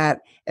use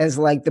that as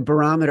like the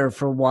barometer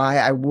for why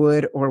I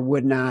would or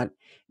would not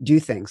do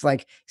things.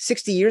 Like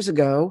 60 years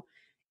ago,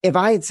 if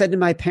I had said to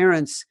my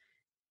parents,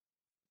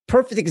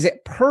 perfect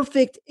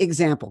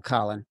example,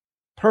 Colin,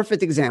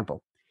 perfect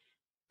example.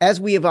 As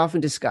we have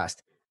often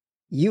discussed,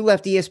 you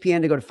left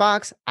ESPN to go to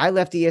Fox. I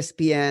left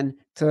ESPN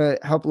to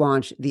help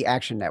launch the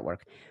Action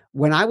Network.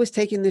 When I was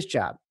taking this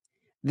job,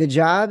 the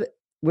job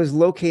was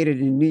located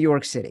in New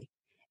York City.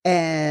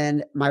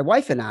 And my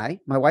wife and I,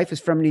 my wife is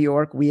from New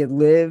York. We had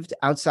lived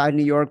outside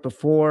New York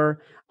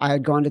before I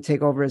had gone to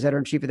take over as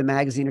editor-in-chief of the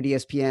magazine at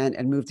ESPN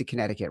and moved to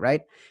Connecticut,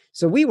 right?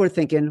 So we were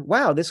thinking,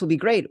 wow, this will be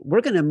great.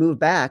 We're going to move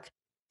back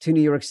to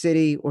New York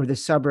City or the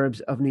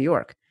suburbs of New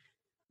York.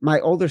 My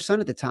older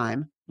son at the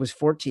time was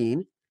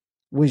 14,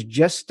 was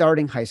just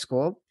starting high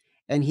school.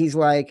 And he's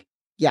like,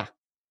 yeah,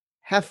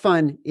 have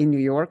fun in New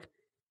York,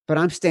 but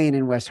I'm staying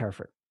in West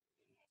Hartford.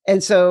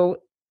 And so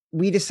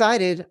we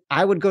decided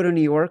I would go to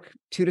New York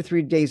 2 to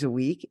 3 days a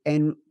week,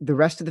 and the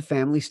rest of the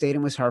family stayed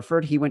in West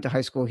Hartford. He went to high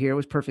school here,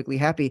 was perfectly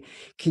happy.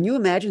 Can you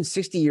imagine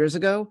 60 years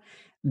ago,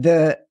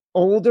 the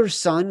older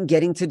son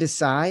getting to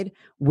decide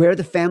where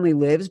the family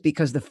lives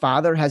because the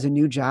father has a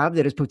new job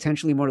that is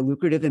potentially more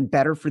lucrative and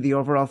better for the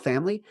overall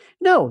family?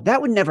 No,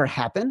 that would never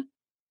happen.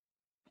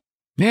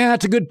 Yeah,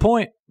 that's a good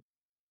point.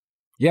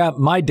 Yeah,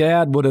 my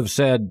dad would have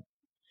said,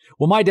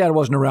 well, my dad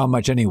wasn't around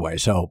much anyway,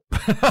 so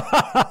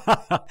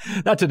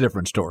that's a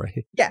different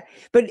story. Yeah,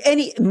 but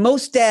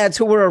most dads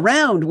who were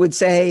around would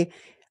say,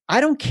 I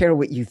don't care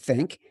what you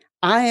think.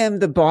 I am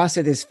the boss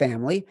of this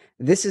family.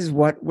 This is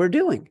what we're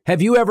doing.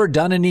 Have you ever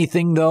done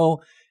anything,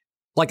 though?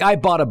 Like I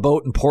bought a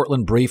boat in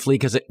Portland briefly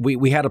because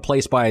we had a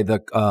place by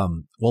the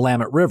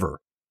Willamette River,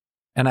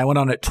 and I went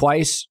on it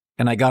twice,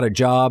 and I got a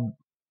job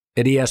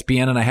at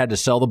ESPN, and I had to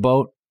sell the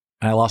boat,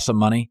 and I lost some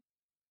money.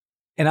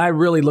 And I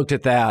really looked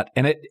at that,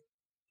 and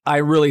I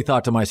really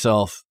thought to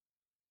myself,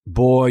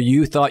 boy,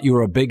 you thought you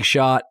were a big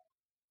shot,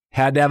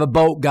 had to have a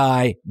boat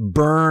guy,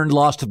 burned,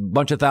 lost a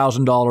bunch of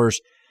 $1,000.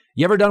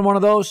 You ever done one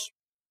of those?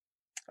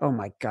 Oh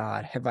my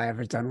God, have I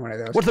ever done one of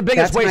those? What's the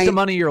biggest waste of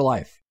money of your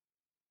life?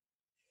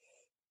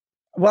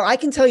 Well, I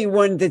can tell you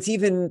one that's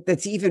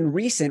even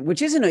recent,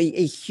 which isn't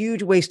a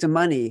huge waste of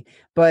money,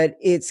 but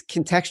it's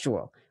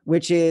contextual,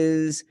 which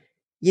is,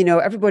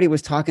 everybody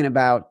was talking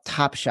about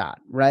Top Shot,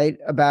 right?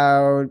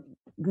 About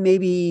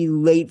maybe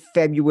late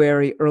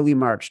February, early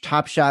March,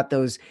 Top Shot,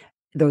 those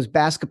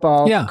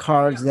basketball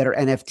cards that are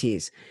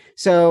NFTs.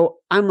 So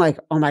I'm like,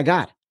 oh my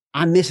God,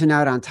 I'm missing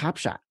out on Top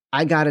Shot.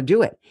 I got to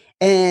do it.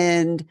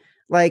 And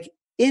like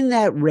in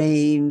that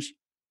range,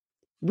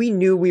 we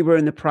knew we were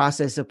in the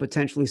process of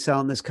potentially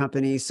selling this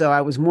company. So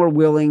I was more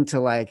willing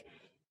to like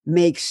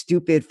make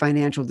stupid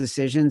financial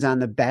decisions on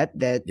the bet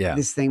that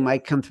this thing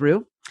might come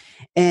through.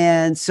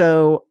 And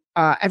so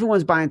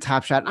everyone's buying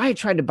Top Shot. I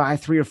tried to buy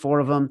 3 or 4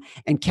 of them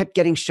and kept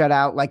getting shut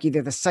out. Like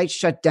either the site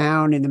shut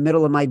down in the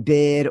middle of my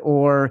bid,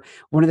 or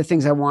one of the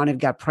things I wanted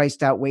got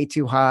priced out way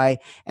too high.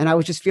 And I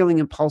was just feeling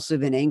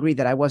impulsive and angry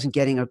that I wasn't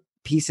getting a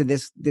piece of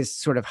this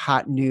sort of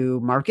hot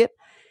new market.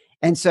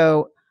 And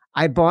so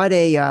I bought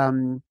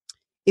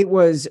it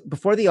was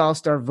before the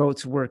All-Star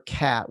votes were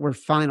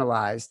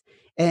finalized,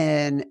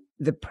 and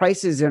the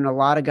prices and a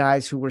lot of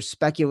guys who were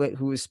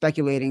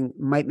speculating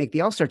might make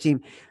the All-Star team,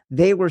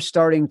 they were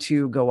starting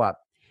to go up.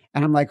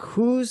 And I'm like,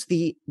 who's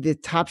the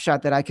Top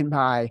Shot that I can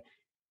buy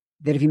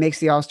that if he makes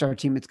the All-Star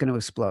team, it's going to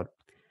explode?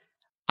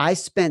 I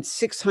spent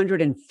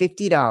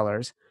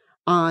 $650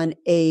 on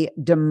a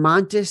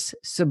Domantas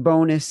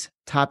Sabonis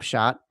Top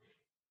Shot.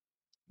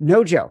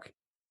 No joke.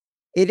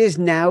 It is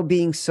now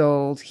being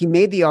sold. He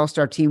made the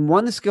All-Star team,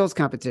 won the skills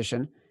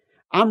competition.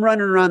 I'm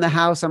running around the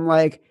house. I'm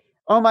like,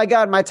 oh my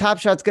God, my Top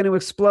Shot's going to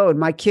explode.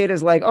 My kid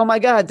is like, oh my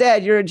God,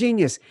 Dad, you're a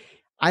genius.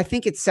 I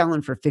think it's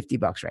selling for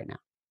 $50 right now.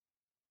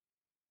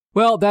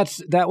 Well,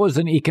 that was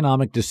an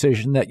economic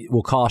decision that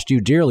will cost you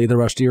dearly the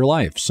rest of your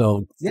life.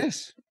 So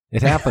yes,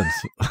 it happens.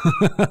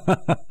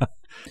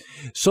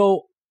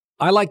 So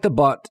I like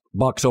the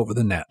Bucks over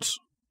the Nets,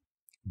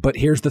 but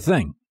here's the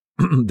thing.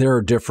 There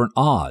are different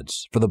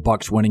odds for the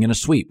Bucks winning in a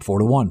sweep,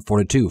 4-1,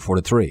 4-2,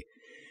 4-3.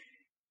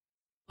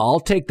 I'll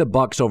take the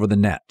Bucks over the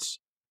Nets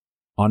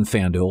on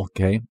FanDuel,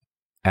 okay?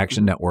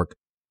 Action Network.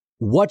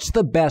 What's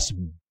the best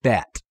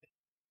bet?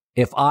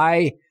 If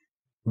I,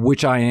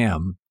 which I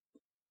am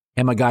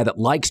a guy that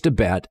likes to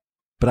bet,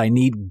 but I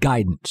need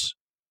guidance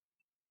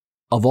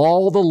of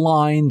all the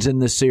lines in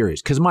the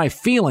series, because my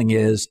feeling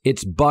is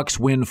it's Bucks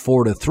win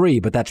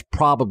 4-3, but that's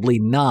probably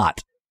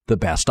not the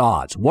best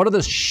odds. What are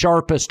the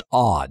sharpest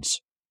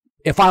odds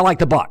if I like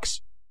the Bucks?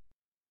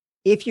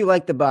 If you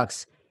like the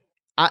Bucks,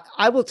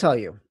 I will tell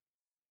you,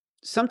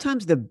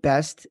 sometimes the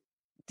best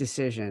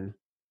decision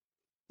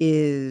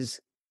is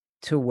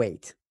to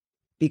wait,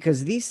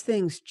 because these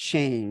things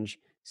change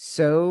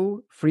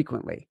so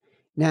frequently.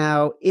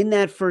 Now, in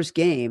that first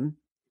game,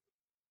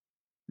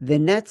 the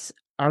Nets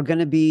are going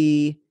to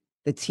be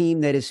the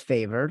team that is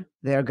favored.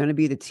 They're going to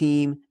be the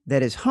team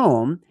that is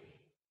home.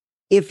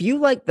 If you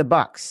like the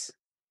Bucks,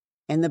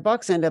 and the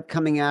Bucks end up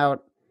coming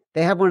out,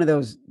 they have one of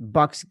those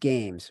Bucks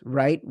games,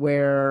 right?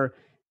 Where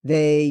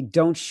they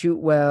don't shoot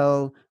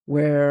well,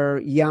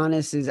 where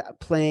Giannis is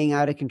playing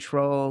out of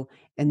control,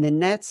 and the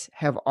Nets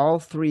have all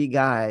 3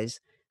 guys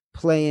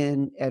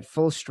playing at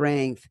full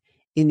strength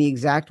in the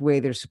exact way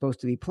they're supposed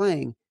to be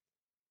playing.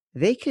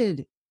 They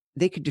could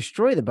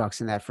destroy the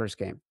Bucks in that first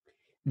game.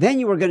 Then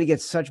you are going to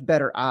get such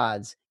better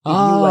odds if you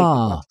like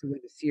the Bucks to win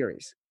the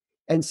series.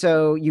 And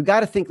so you got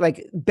to think,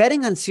 like,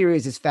 betting on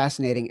series is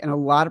fascinating, and a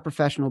lot of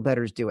professional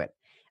bettors do it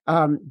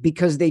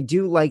because they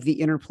do like the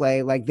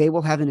interplay. Like, they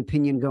will have an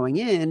opinion going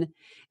in,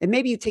 and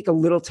maybe you take a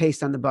little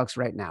taste on the Bucks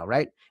right now,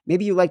 right?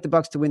 Maybe you like the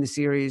Bucks to win the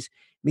series.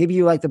 Maybe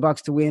you like the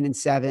Bucks to win in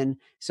 7.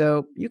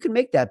 So you can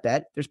make that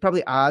bet. There's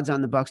probably odds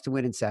on the Bucks to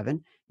win in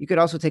 7. You could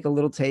also take a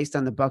little taste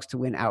on the Bucks to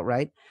win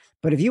outright.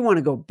 But if you want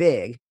to go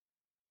big,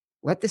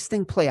 let this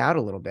thing play out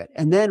a little bit.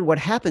 And then what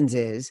happens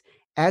is,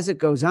 as it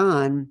goes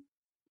on,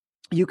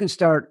 you can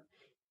start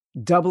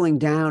doubling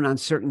down on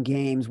certain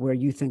games where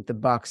you think the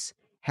Bucks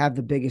have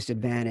the biggest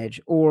advantage,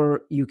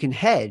 or you can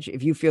hedge.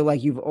 If you feel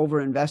like you've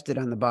overinvested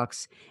on the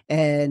Bucks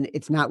and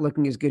it's not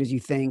looking as good as you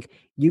think,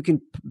 you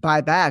can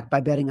buy back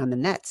by betting on the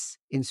Nets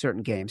in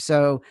certain games.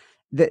 So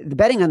the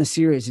betting on the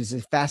series is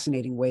a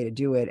fascinating way to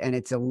do it, and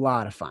it's a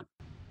lot of fun.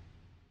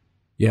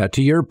 Yeah,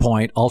 to your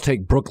point, I'll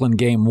take Brooklyn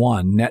game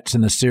 1, Nets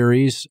in the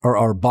series,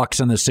 or Bucks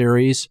in the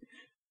series.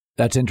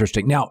 That's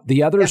interesting. Now,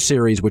 the other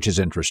series, which is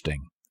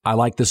interesting, I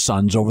like the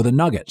Suns over the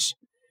Nuggets.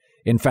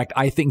 In fact,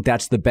 I think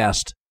that's the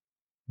best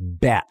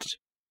bet.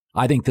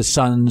 I think the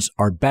Suns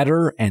are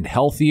better and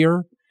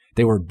healthier.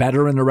 They were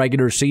better in the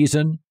regular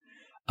season.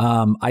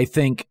 I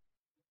think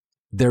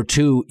they're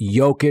too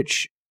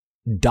Jokic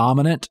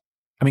dominant.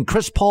 I mean,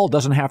 Chris Paul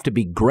doesn't have to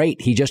be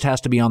great. He just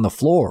has to be on the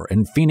floor,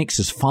 and Phoenix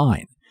is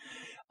fine.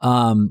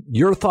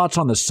 Your thoughts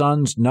on the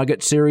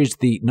Suns-Nuggets series?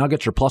 The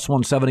Nuggets are plus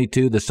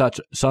 172.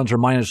 The Suns are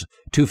minus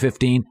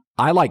 215.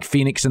 I like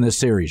Phoenix in this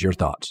series. Your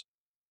thoughts?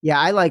 Yeah,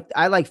 I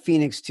like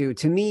Phoenix too.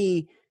 To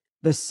me,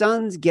 the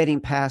Suns getting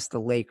past the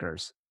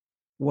Lakers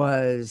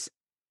was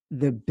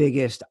the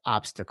biggest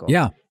obstacle.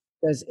 Yeah.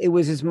 because it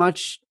was as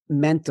much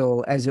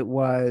mental as it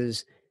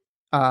was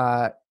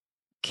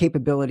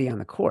capability on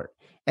the court.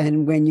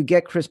 And when you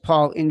get Chris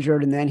Paul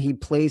injured and then he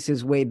plays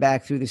his way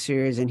back through the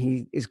series and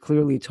he is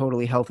clearly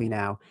totally healthy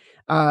now.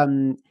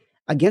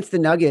 Against the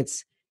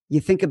Nuggets,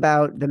 you think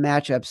about the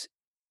matchups,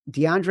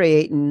 DeAndre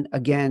Ayton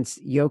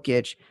against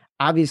Jokic.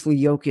 Obviously,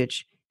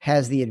 Jokic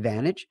has the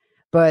advantage,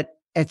 but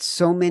at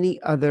so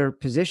many other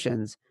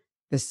positions,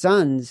 the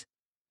Suns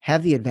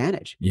have the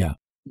advantage. Yeah.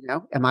 You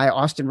know, am I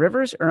Austin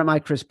Rivers or am I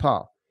Chris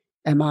Paul?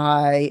 Am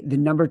I the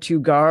number 2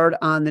 guard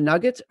on the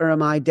Nuggets or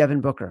am I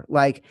Devin Booker?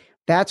 Like,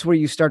 that's where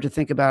you start to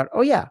think about,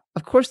 oh yeah,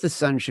 of course the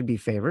Suns should be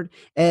favored.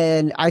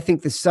 And I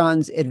think the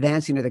Suns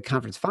advancing to the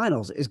conference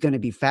finals is going to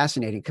be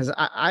fascinating because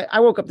I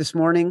woke up this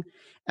morning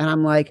and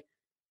I'm like,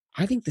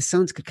 I think the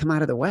Suns could come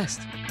out of the West.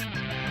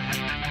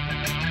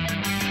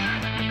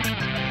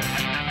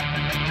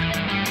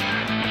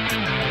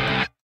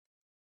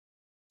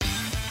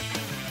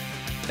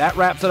 That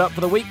wraps it up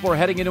for the week. We're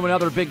heading into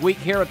another big week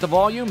here at The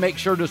Volume. Make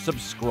sure to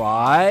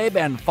subscribe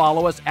and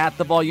follow us at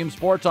The Volume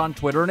Sports on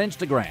Twitter and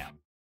Instagram.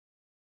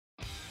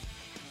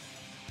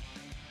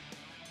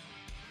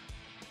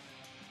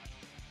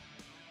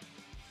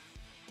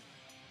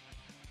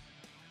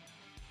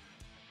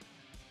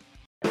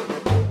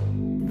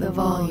 The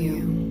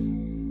Volume.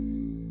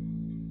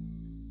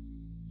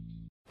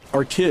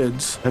 Our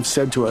kids have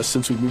said to us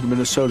since we moved to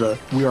Minnesota,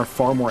 we are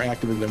far more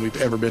active than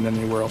we've ever been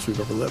anywhere else we've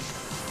ever lived.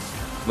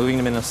 Moving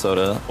to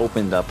Minnesota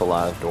opened up a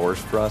lot of doors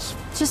for us.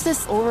 Just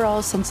this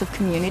overall sense of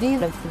community,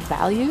 of the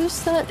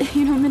values that,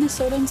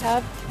 Minnesotans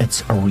have.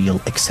 It's a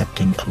real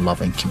accepting,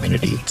 loving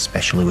community,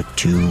 especially with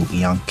 2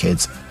 young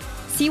kids.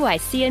 See why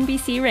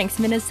CNBC ranks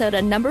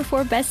Minnesota number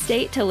 4 best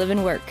state to live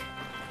and work.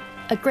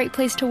 A great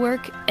place to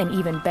work, an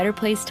even better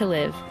place to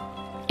live.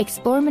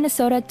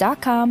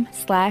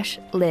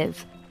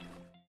 ExploreMinnesota.com/live.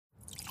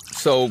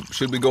 So,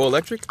 should we go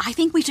electric? I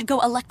think we should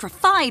go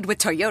electrified with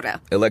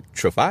Toyota.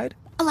 Electrified?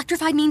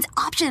 Electrified means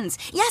options.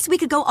 Yes, we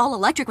could go all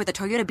electric with a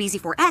Toyota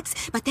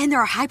BZ4X, but then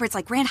there are hybrids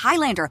like Grand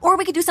Highlander, or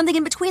we could do something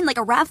in between like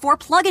a RAV4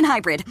 plug-in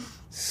hybrid.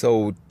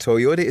 So,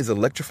 Toyota is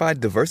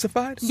electrified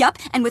diversified? Yup,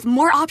 and with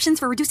more options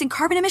for reducing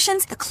carbon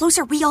emissions, the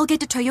closer we all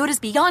get to Toyota's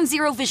Beyond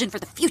Zero vision for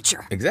the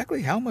future.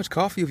 Exactly how much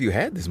coffee have you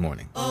had this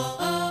morning?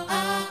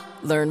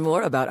 Learn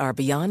more about our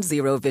Beyond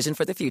Zero vision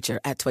for the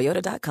future at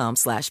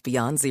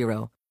toyota.com/Beyond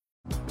Zero.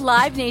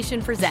 Live Nation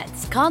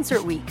presents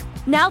Concert Week.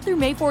 Now through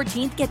May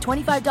 14th, get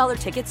 $25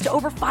 tickets to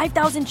over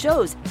 5,000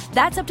 shows.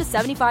 That's up to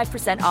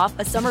 75% off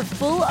a summer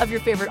full of your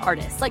favorite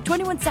artists like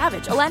 21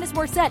 Savage, Alanis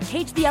Morissette,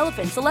 Cage the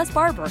Elephant, Celeste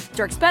Barber,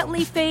 Dierks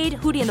Bentley, Fade,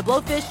 Hootie and the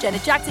Blowfish,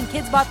 Janet Jackson,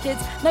 Kids Bop Kids,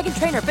 Meghan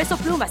Trainor, Bissell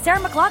Pluma, Sarah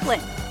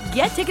McLachlan.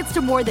 Get tickets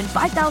to more than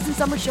 5,000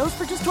 summer shows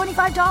for just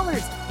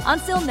 $25.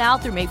 Until now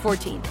through May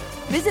 14th.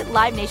 Visit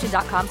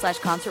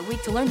LiveNation.com/Concert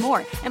Week to learn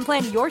more and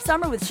plan your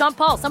summer with Sean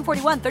Paul, Sum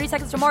 41, 30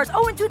 Seconds to Mars,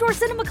 and Two Door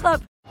Cinema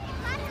Club.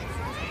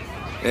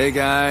 Hey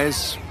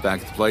guys,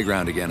 back at the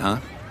playground again, huh?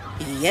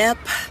 Yep.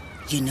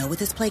 You know what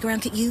this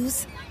playground could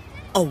use?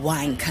 A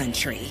wine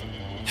country.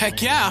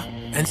 Heck yeah,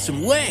 and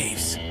some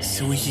waves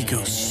so we could go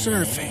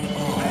surfing.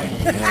 Oh,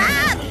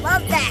 yeah.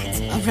 Love that.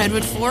 A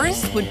redwood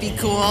forest would be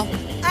cool.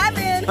 I'm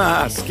in.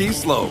 Ski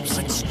slopes.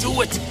 Let's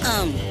do it.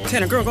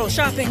 Can a girl go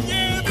shopping?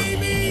 Yeah,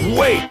 baby.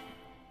 Wait!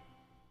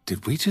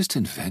 Did we just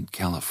invent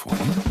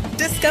California?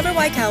 Discover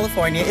why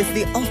California is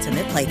the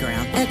ultimate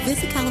playground at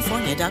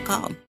visitcalifornia.com.